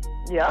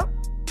 Yeah.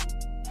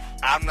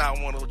 I'm not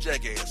one of those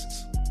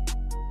jackasses.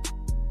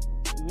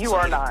 You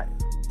are not.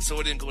 So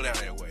it didn't go down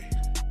that way.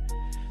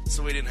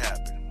 So it didn't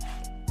happen.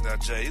 Now,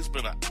 Jay, it's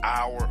been an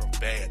hour of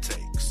bad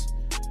takes.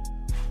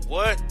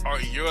 What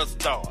are your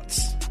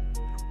thoughts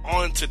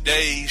on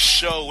today's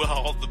show with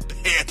all the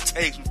bad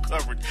takes we've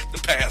covered the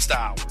past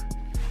hour?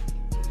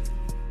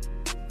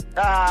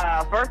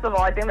 First of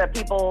all, I think that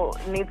people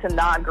need to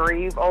not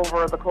grieve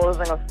over the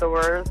closing of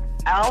stores.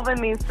 Alvin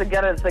needs to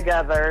get it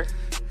together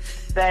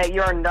that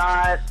you're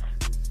not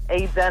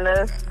a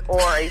dentist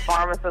or a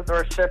pharmacist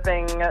or a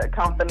shipping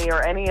company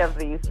or any of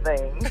these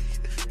things.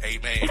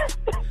 Amen.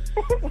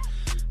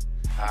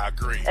 I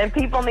agree. And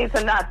people need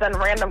to not send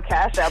random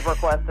cash app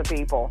requests to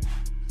people.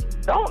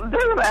 Don't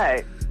do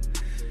that.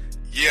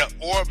 Yeah,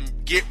 or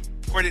get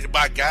credited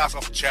by guys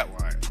off the chat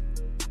line.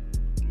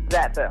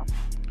 That too.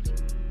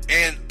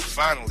 And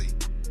finally,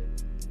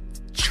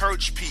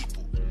 church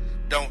people,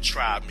 don't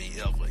try me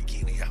ever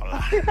again in your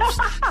lives.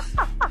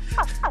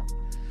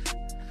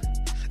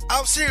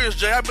 I'm serious,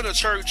 Jay. I've been to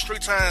church 3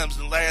 times,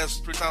 and the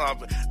last 3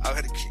 times I've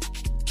had to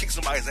kick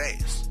somebody's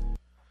ass.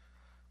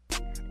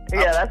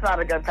 Yeah, that's not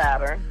a good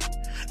pattern.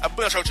 I've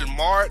been to church in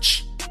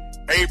March,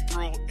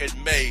 April,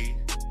 and May,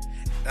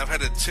 and I've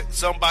had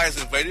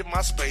somebody's invaded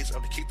my space.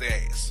 I've had to kick their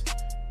ass.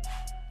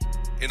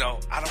 When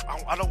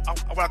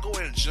I go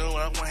in June,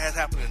 I don't want to have it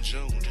happen in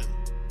June, dude.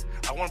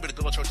 I want to be able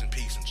to go to church in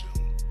peace in June.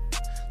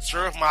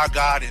 Serve my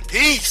God in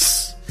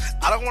peace.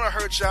 I don't want to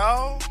hurt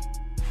y'all.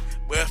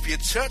 But if you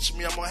touch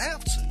me, I'm going to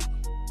have to.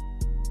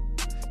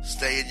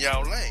 Stay in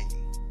y'all lane.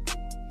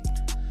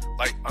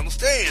 Like,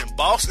 understand,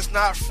 boss is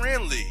not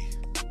friendly.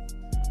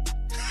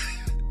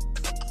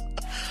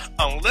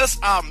 Unless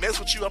I mess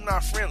with you, I'm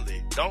not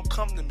friendly. Don't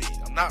come to me.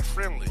 I'm not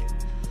friendly.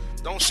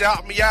 Don't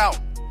shout me out.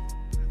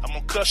 I'm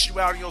going to cuss you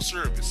out in your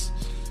service.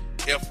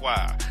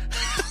 FY.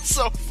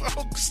 So,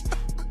 folks,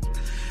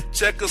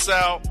 check us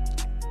out.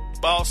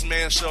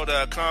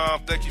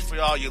 BossmanShow.com. Thank you for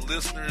all your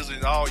listeners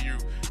and all your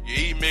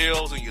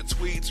emails and your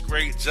tweets.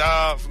 Great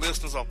job,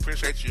 listeners. I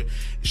appreciate you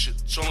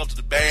showing up to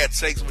the bad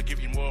takes. We'll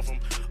give you more of them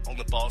on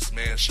the Boss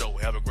Man Show.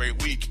 Have a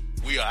great week.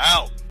 We are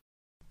out.